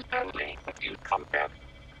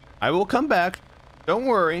 I will come back. Don't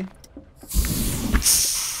worry.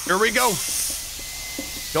 Here we go.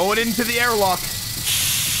 Going into the airlock.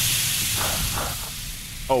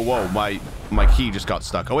 Oh, whoa, my key just got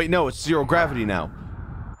stuck. Oh, wait, no, it's zero gravity now.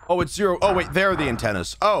 Oh, it's zero. Oh, wait, there are the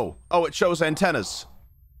antennas. Oh, it shows antennas.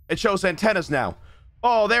 It shows antennas now.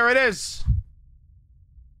 Oh, there it is.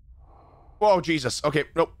 Whoa, Jesus. Okay,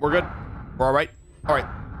 nope, we're good. We're all right. All right,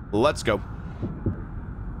 let's go.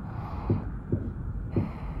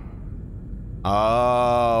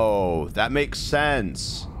 Oh, that makes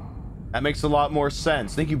sense. That makes a lot more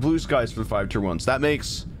sense. Thank you, Blue Skies, for the 5 tier 1s. That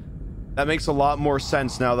makes a lot more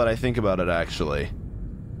sense now that I think about it, actually.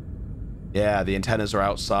 Yeah, the antennas are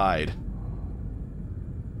outside.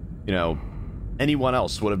 You know, anyone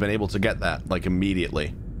else would have been able to get that, like,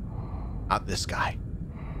 immediately. Not this guy.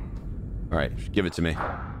 All right, give it to me.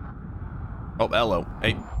 Oh, hello.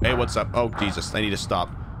 Hey, what's up? Oh, Jesus, I need to stop.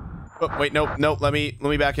 Oh, wait, nope, let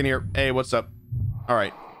me back in here. Hey, what's up? All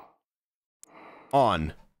right.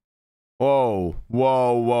 On. Whoa.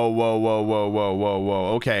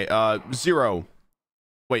 Okay, 0.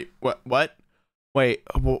 Wait, what? Wait,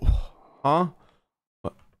 huh?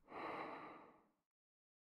 What?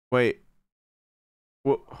 Wait.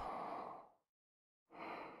 What?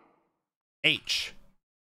 H.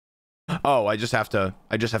 Oh, I just have to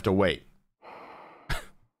wait.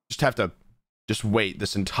 Just wait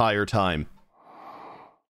this entire time.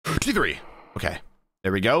 T3. Okay.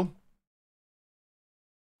 There we go.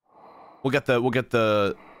 We'll get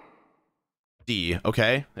the D.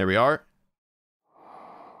 Okay. There we are.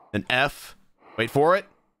 Then F. Wait for it.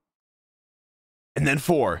 And then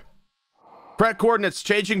 4. Correct coordinates.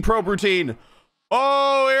 Changing probe routine.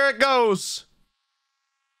 Oh, here it goes.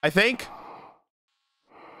 I think.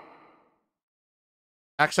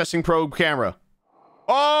 Accessing probe camera.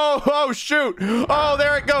 Oh, shoot. Oh,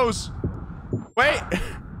 there it goes. Wait.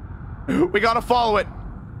 We gotta follow it.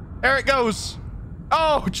 There it goes.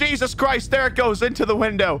 Oh, Jesus Christ. There it goes into the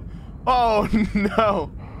window. Oh,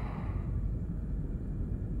 no.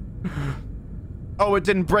 Oh, it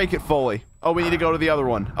didn't break it fully. Oh, we need to go to the other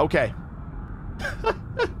one. Okay.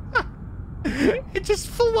 It just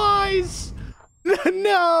flies.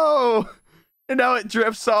 No. And now it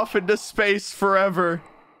drifts off into space forever.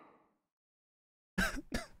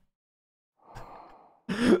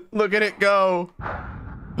 Look at it go.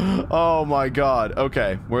 Oh my God.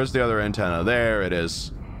 Okay, where's the other antenna? There it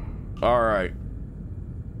is. All right.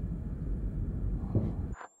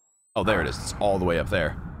 Oh, there it is. It's all the way up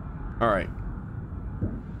there. All right.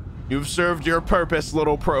 You've served your purpose,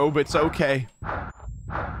 little probe. It's okay. All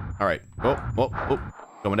right. Oh.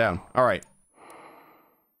 Going down. All right.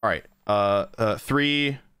 All right.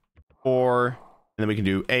 3, 4, and then we can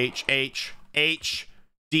do H,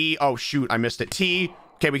 D. Oh, shoot. I missed it. T.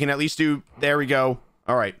 Okay, we can at least do... There we go.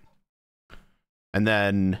 All right. And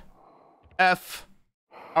then F.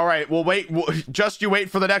 All right, we'll wait. Just you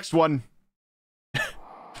wait for the next one.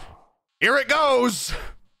 Here it goes.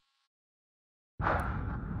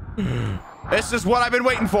 This is what I've been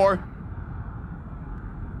waiting for.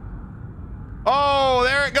 Oh,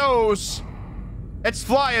 there it goes. It's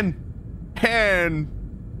flying. And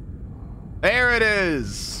there it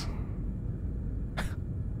is.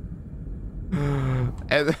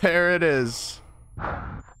 And there it is.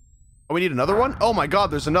 Oh, we need another one? Oh my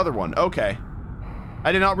God, there's another one. Okay.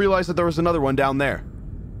 I did not realize that there was another one down there.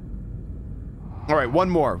 All right, one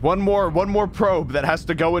more probe that has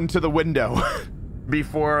to go into the window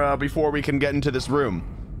before we can get into this room.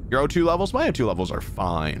 Your O2 levels? My O2 levels are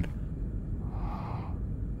fine.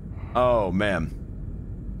 Oh man.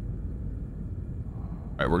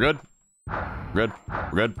 All right, we're good. We're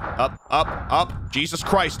good. Up. Jesus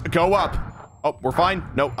Christ, go up. Oh, we're fine.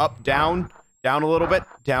 No, up, down a little bit,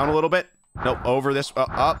 Nope, over this,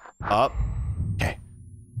 up. Okay.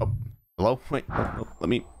 Oh, hello? Wait, let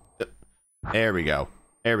me, there we go.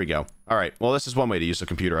 All right, well, this is one way to use a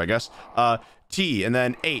computer, I guess. T, and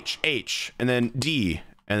then H, and then D,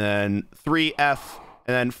 and then 3, F,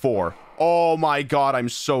 and then 4. Oh my God, I'm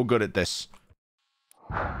so good at this.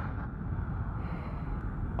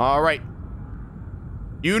 All right.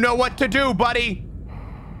 You know what to do, buddy.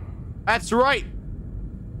 That's right.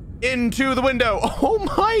 Into the window. Oh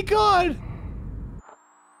my God.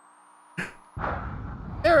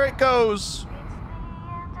 There it goes.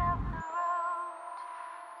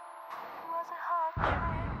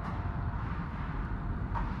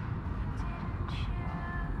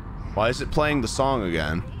 Why is it playing the song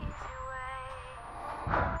again?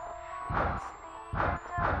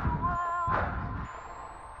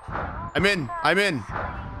 I'm in.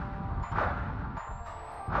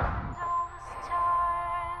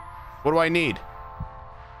 What do I need?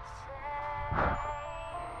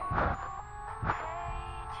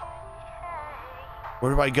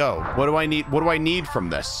 Where do I go? What do I need? What do I need from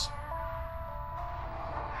this?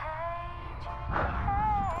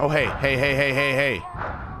 Oh, hey.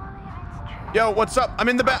 Yo, what's up? I'm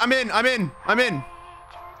in the I'm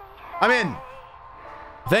in.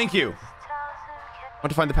 Thank you. Want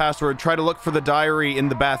to find the password. Try to look for the diary in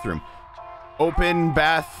the bathroom. Open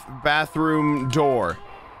bathroom door.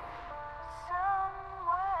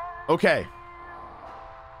 Okay.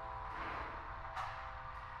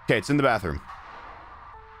 Okay, it's in the bathroom.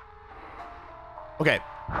 Okay.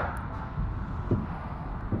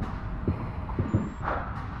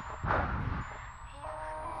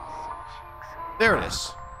 There it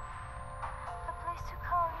is.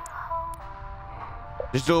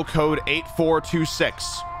 Digital code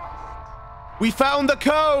 8426. We found the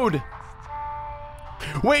code!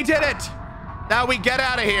 We did it! Now we get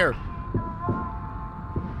out of here.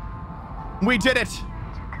 We did it.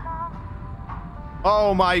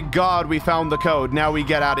 Oh my God, we found the code. Now we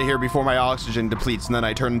get out of here before my oxygen depletes and then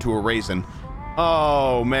I turn into a raisin.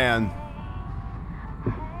 Oh man.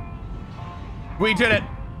 We did it.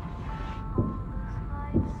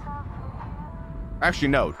 Actually,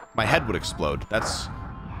 no. My head would explode. That's...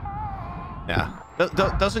 Yeah.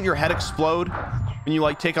 Doesn't your head explode when you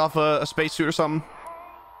like take off a spacesuit or something?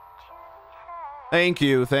 Thank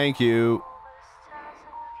you, thank you.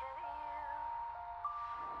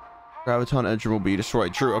 Graviton engine will be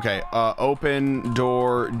destroyed. True. Okay. Open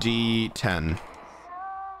door D10.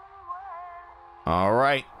 All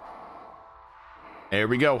right. There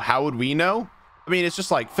we go. How would we know? I mean, it's just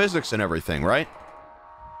like physics and everything, right?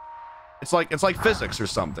 It's like physics or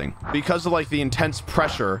something. Because of like the intense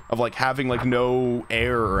pressure of like having like no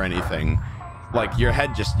air or anything, like your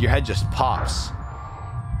head just pops.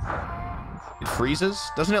 It freezes?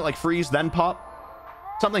 Doesn't it like freeze then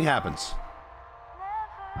pop? Something happens.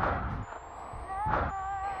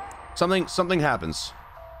 Something happens.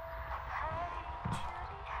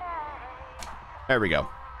 There we go.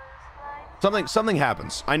 Something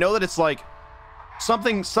happens. I know that it's like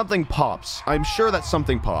something pops. I'm sure that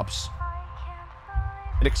something pops.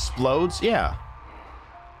 It explodes? Yeah.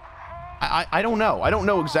 I don't know. I don't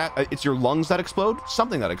know exactly. It's your lungs that explode?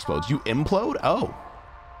 Something that explodes. You implode? Oh.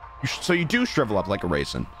 So you do shrivel up like a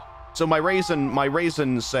raisin. So my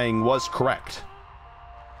raisin saying was correct.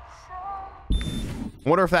 I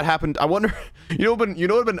wonder if that happened. I wonder, you know what would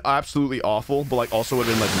have been absolutely awful, but like also would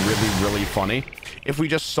have been like really funny if we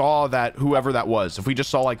just saw that whoever that was, if we just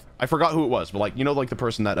saw like, I forgot who it was, but like, you know, like the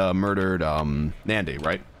person that murdered Nandi,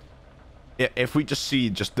 right? If we just see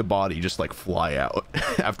just the body just like fly out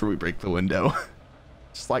after we break the window.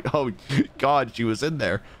 Just like, oh God, she was in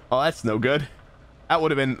there. Oh, that's no good. That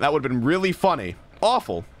would have been really funny.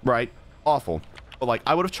 Awful, right? Awful. But like,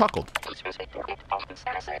 I would have chuckled.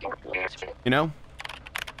 You know?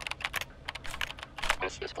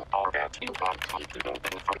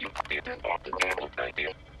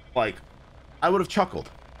 Like, I would have chuckled.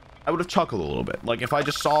 I would have chuckled a little bit. Like, if I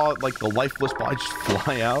just saw, like, the lifeless body just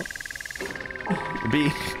fly out. It'd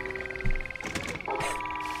be...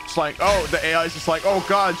 It's like, oh, the AI's just like, oh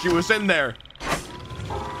God, she was in there.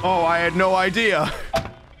 Oh, I had no idea.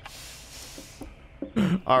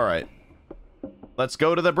 All right. Let's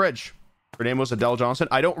go to the bridge. Her name was Adele Johnson.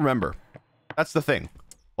 I don't remember. That's the thing.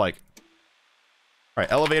 Like... All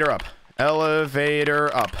right, elevator up.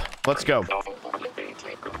 Elevator up. Let's go.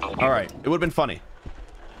 All right, it would have been funny.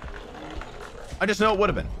 I just know it would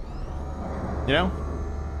have been. You know?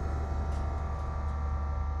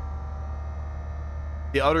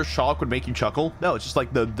 The utter shock would make you chuckle. No, it's just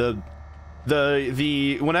like the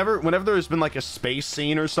whenever there's been like a space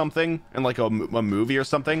scene or something in like a movie or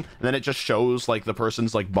something, and then it just shows like the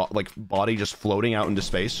person's like body just floating out into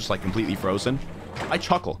space, just like completely frozen. I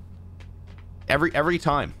chuckle. Every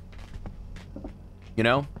time, you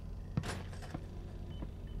know,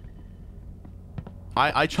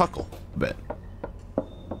 I chuckle a bit,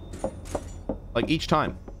 like each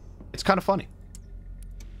time. It's kind of funny.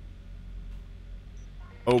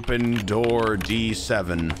 Open door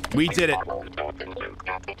D7. We did it.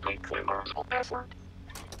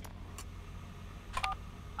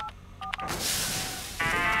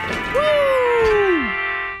 Woo!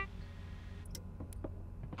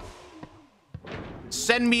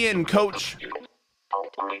 Send me in, coach.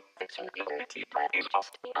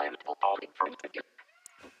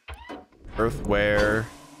 Earthware.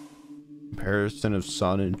 Comparison of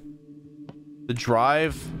sun and the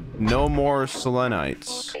drive. No more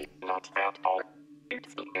selenites.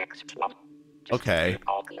 Okay.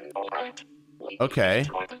 Okay.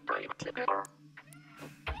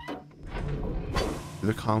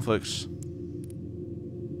 The conflicts.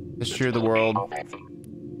 History of the world.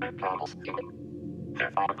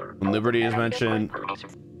 When liberty is mentioned,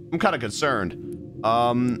 I'm kind of concerned.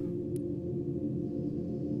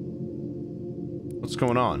 What's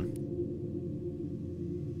going on?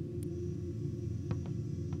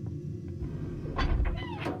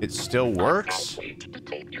 It still works?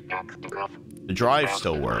 The drive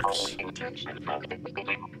still works.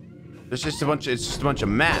 It's just a bunch of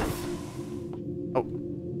math. Oh,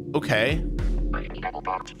 okay.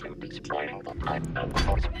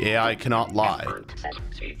 Yeah, I cannot lie.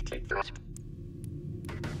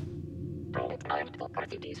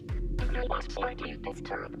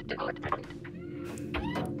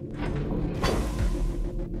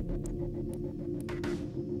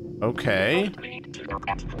 Okay.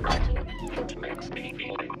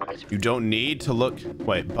 You don't need to look.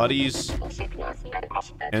 Wait, buddies.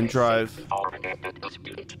 And drive.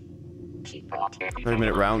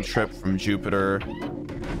 30-minute round trip from Jupiter.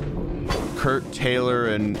 Kurt Taylor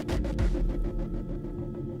and...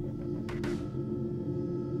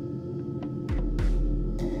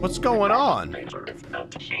 What's going on?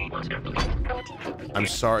 I'm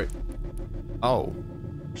sorry. Oh.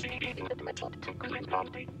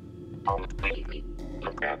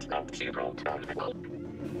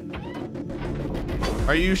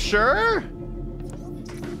 Are you sure?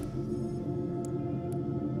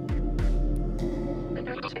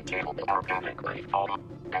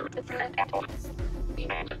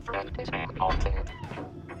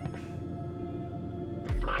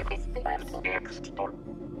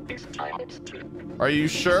 Are you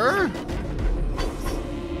sure?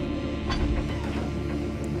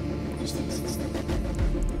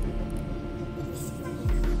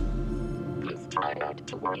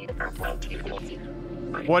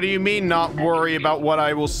 What do you mean not worry about what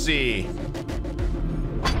I will see?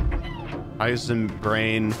 Eyes and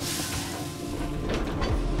brain.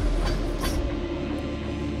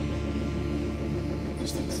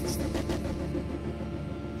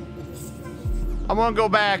 I want to go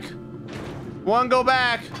back. Want to go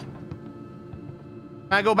back. Can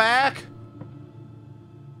I go back?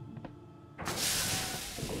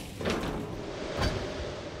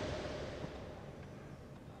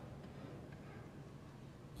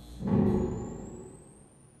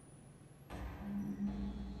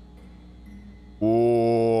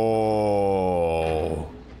 Whoa.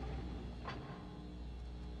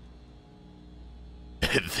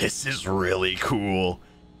 This is really cool.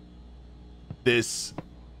 This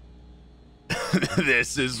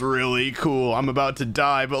is really cool. I'm about to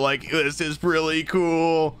die, but like, this is really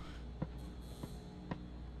cool.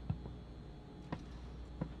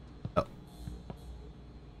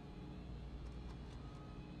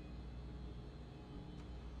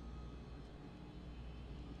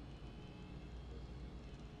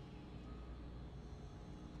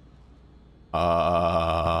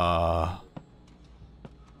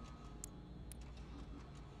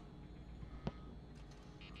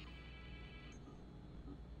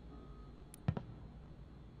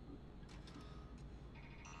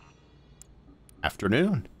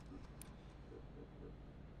 Afternoon.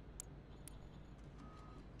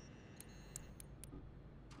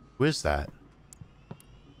 Who is that?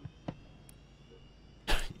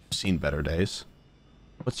 You've seen better days.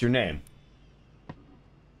 What's your name?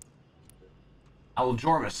 Al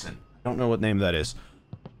Jormison. I don't know what name that is.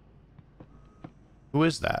 Who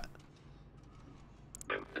is that?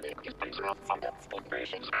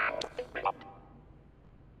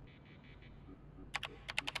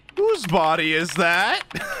 Whose body is that?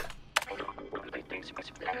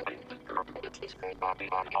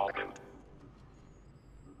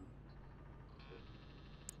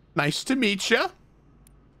 Nice to meet you.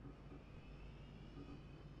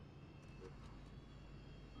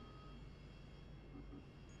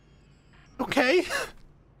 Okay.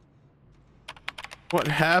 What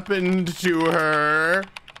happened to her?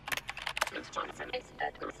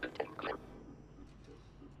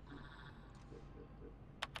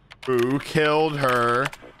 Who killed her?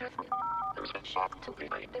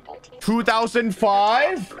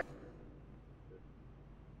 2005?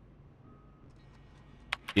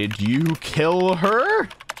 Did you kill her?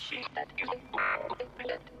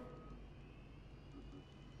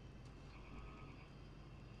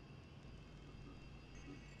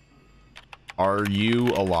 Are you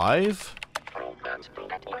alive?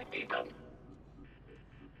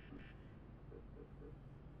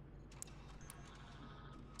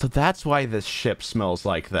 So that's why this ship smells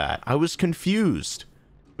like that. I was confused.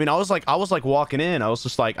 I mean, I was like walking in. I was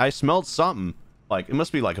just like, I smelled something. Like, it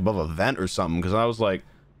must be like above a vent or something. Because I was like,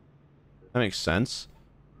 that makes sense.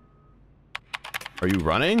 Are you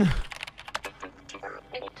running?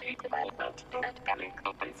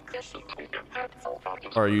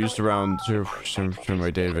 Are used around to my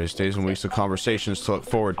database. Days and weeks of conversations to look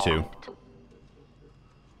forward to.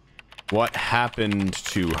 What happened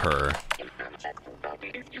to her?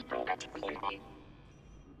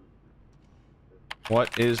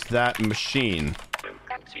 What is that machine?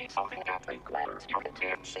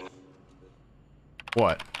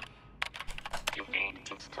 What?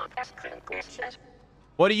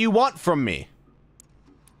 What do you want from me?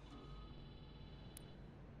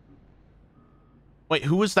 Wait,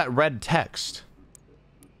 who was that red text?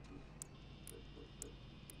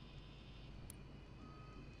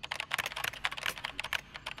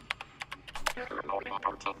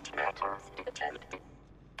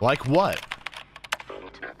 Like what?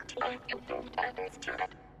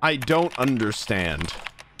 I don't understand.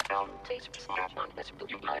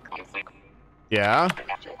 Yeah?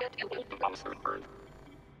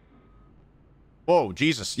 Whoa,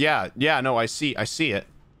 Jesus. Yeah, no, I see it.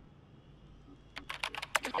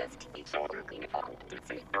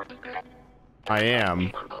 I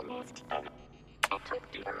am.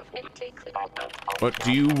 What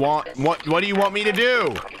do you want? What do you want me to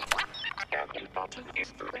do?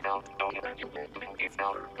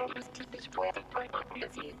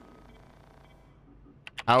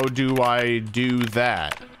 How do I do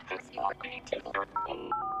that?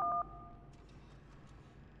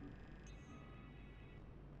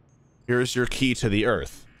 Here's your key to the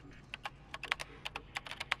Earth.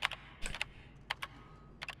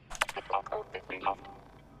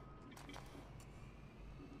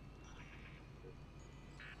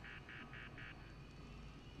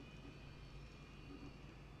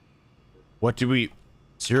 What do we...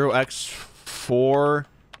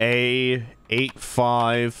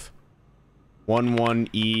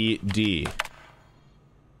 0x4A8511ED.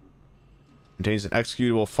 Contains an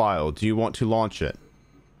executable file. Do you want to launch it?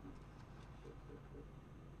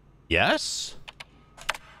 Yes?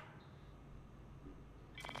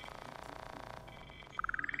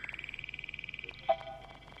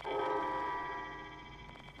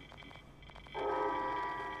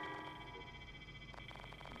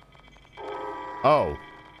 Oh.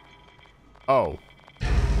 Oh.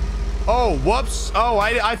 Oh, whoops. Oh,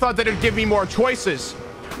 I thought that it would give me more choices.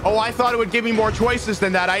 Oh, I thought it would give me more choices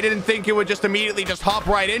than that. I didn't think it would just immediately just hop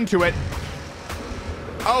right into it.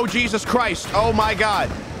 Oh, Jesus Christ. Oh, my God.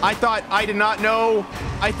 I did not know.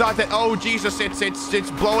 I thought that, oh, Jesus, it's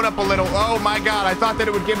blowing up a little. Oh, my God. I thought that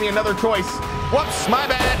it would give me another choice. Whoops, my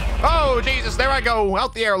bad. Oh, Jesus, there I go.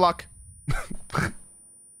 Out the airlock.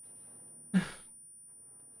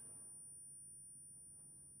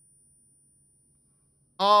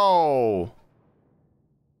 Oh.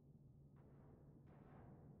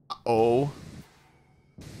 Oh.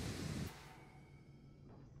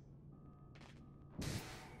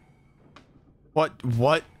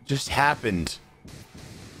 What just happened?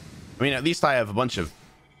 I mean, at least I have a bunch of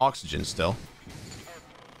oxygen still.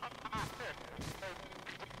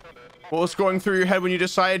 What was going through your head when you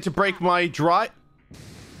decided to break my drive?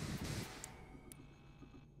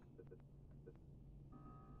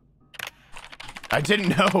 I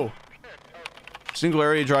didn't know. Single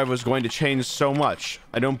area drive was going to change so much.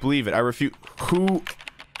 I don't believe it. I refute. Who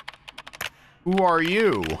are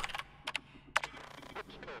you?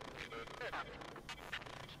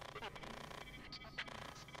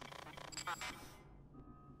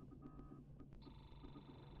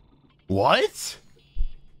 What?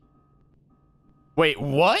 Wait,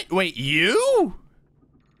 what? Wait, you?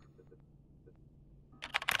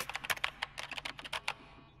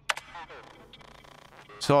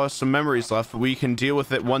 Still have some memories left, but we can deal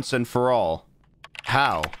with it once and for all.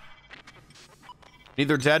 How?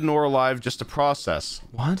 Neither dead nor alive, just a process.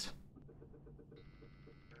 What?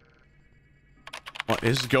 What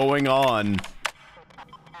is going on?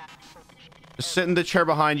 Just sit in the chair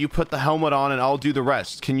behind you, put the helmet on, and I'll do the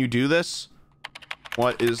rest. Can you do this?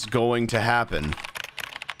 What is going to happen?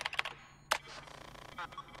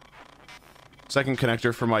 Second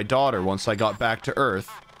connector for my daughter once I got back to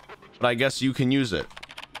Earth. But I guess you can use it.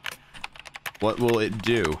 What will it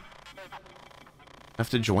do?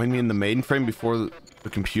 Have to join me in the mainframe before the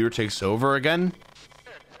computer takes over again?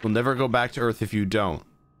 We'll never go back to Earth if you don't.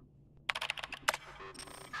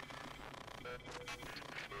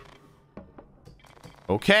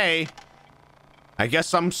 Okay. I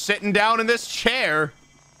guess I'm sitting down in this chair.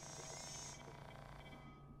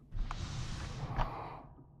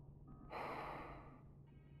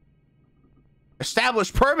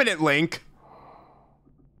 Establish permanent link.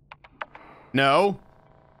 No.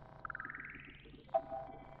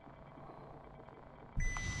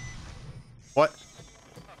 What?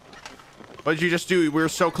 What did you just do? We were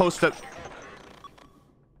so close to...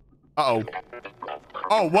 Uh-oh.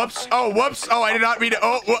 Oh, whoops. Oh, whoops. Oh, I did not mean to...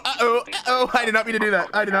 Oh, uh-oh. Uh-oh. I did not mean to do that.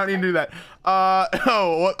 I did not mean to do that.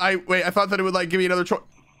 Oh, wait, I thought that it would, like, give me another choice.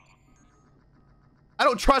 I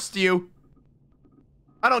don't trust you.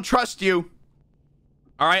 I don't trust you.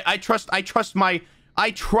 All right, I trust my...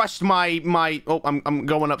 Oh, I'm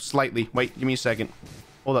going up slightly. Wait, give me a second.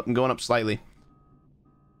 Hold up, I'm going up slightly.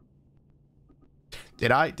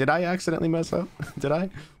 Did I accidentally mess up? Did I?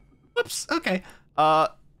 Whoops, okay.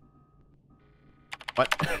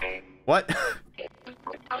 What? What?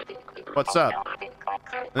 What's up?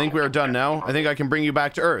 I think we are done now. I think I can bring you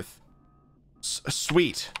back to Earth.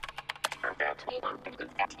 Sweet.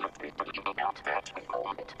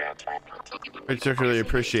 Particularly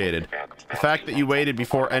appreciated. The fact that you waited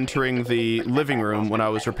before entering the living room when I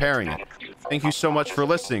was repairing it. Thank you so much for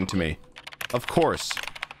listening to me. Of course.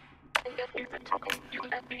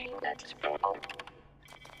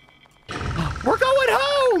 We're going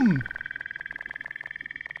home!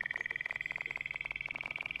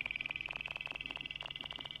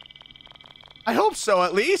 I hope so,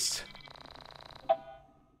 at least.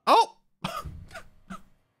 Oh!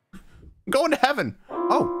 Going going to heaven.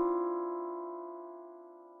 Oh.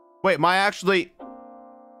 Wait, am I actually...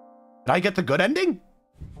 Did I get the good ending?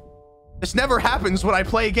 This never happens when I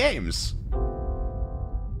play games.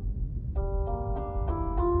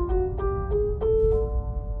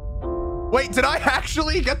 Wait, did I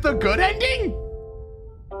actually get the good ending?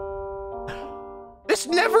 This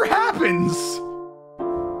never happens.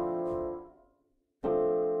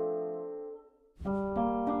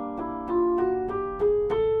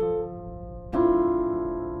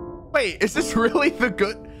 Wait, is this really the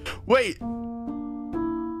good? Wait.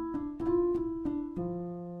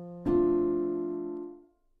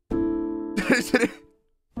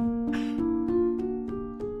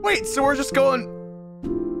 Wait, so we're just going...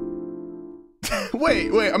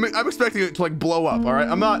 wait, I'm expecting it to like blow up, all right?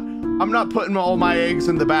 I'm not putting all my eggs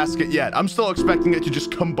in the basket yet. I'm still expecting it to just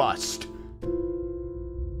combust.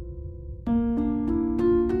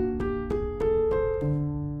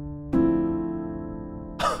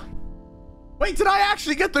 Wait, did I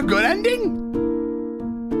actually get the good ending?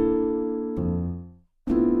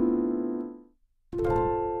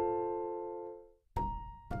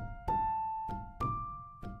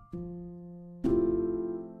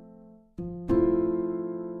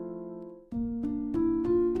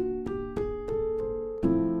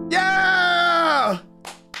 Yeah!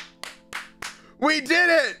 We did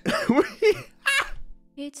it!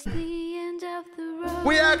 It's the end of the road.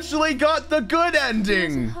 We actually got the good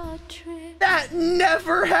ending! That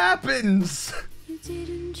never happens! You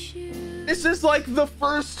didn't choose. This is like the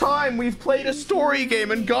first time we've played a story game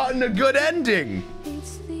and gotten a good ending!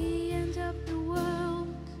 It's the end of the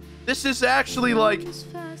world. This is actually like... Is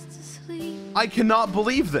fast asleep, I cannot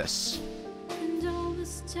believe this. and all the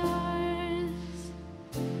stars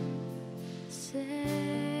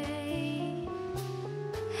say,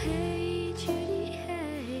 hey Judy,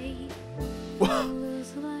 hey. All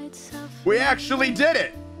those lights are We actually did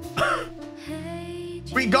it! hey,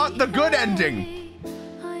 We got the good Judy, ending! hey.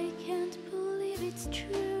 I can't believe it's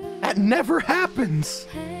true. That never happens!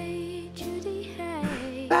 Hey Judy,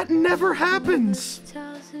 hey. That never happens!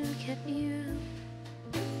 Stars look at you.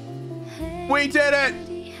 Hey, We did it!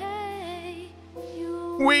 Judy, hey.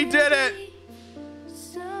 You We did it!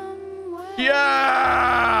 somewhere.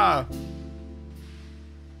 Yeah!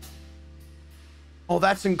 Oh,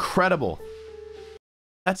 that's incredible.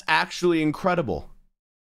 That's actually incredible.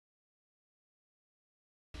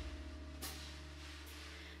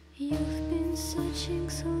 You've been searching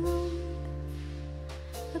so long,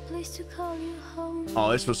 a place to call you home.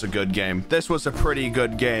 Oh, this was a good game. This was a pretty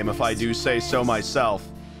good game, if I do say so myself.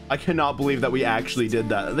 I cannot believe that we actually did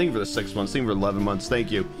that. Thank you for the 6 months. Thank you for 11 months.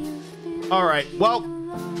 Thank you. All right. Well,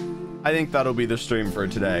 I think that'll be the stream for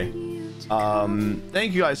today.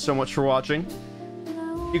 Thank you guys so much for watching.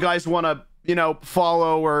 You guys want to, you know,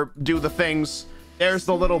 follow or do the things, there's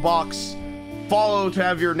the little box. Follow to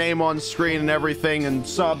have your name on screen and everything, and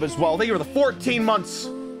sub as well. Thank you for the 14 months.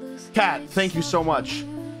 Cat, thank you so much.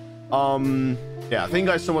 Yeah, thank you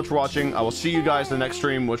guys so much for watching. I will see you guys in the next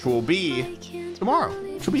stream, which will be tomorrow.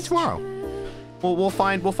 Which will be tomorrow. We'll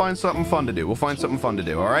find something fun to do. We'll find something fun to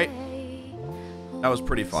do, all right? That was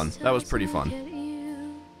pretty fun. That was pretty fun.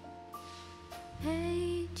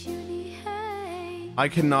 I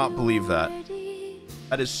cannot believe that.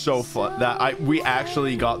 That is so fun. We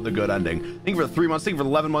actually got the good ending. Thank you for the 3 months. Thank you for the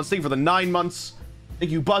 11 months. Thank you for the 9 months.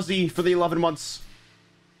 Thank you, Buzzy, for the 11 months.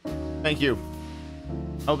 Thank you.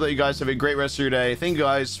 Hope that you guys have a great rest of your day. Thank you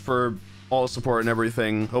guys for all the support and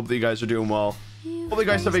everything. Hope that you guys are doing well. Hope you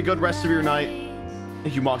guys have a good rest of your night.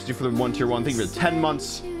 Thank you, Moxie, for the 1 tier 1. Thank you for the 10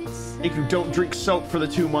 months. Thank you, Don't Drink Soap, for the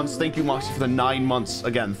 2 months. Thank you, Moxie, for the 9 months.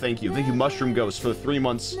 Again, thank you. Thank you, Mushroom Ghost, for the 3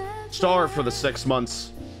 months. Star for the 6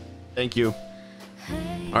 months. Thank you.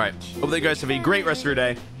 All right. Hope that you guys have a great rest of your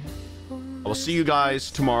day. I will see you guys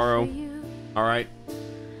tomorrow. All right.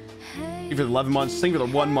 Thank you for the 11 months. Thank you for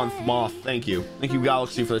the 1 month Moth. Thank you. Thank you,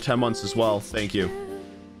 Galaxy, for the 10 months as well. Thank you.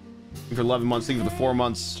 Thank you for 11 months. Thank you for the 4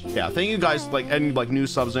 months. Yeah. Thank you guys, like, any like new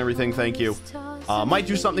subs and everything. Thank you. Might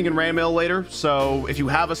do something in Ranmail later. So if you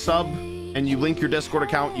have a sub and you link your Discord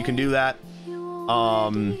account, you can do that.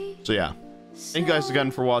 So yeah. Thank you guys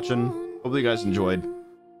again for watching. Hope you guys enjoyed.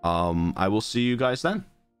 I will see you guys then.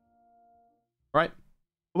 All right.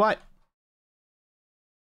 Bye.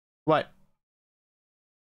 Bye.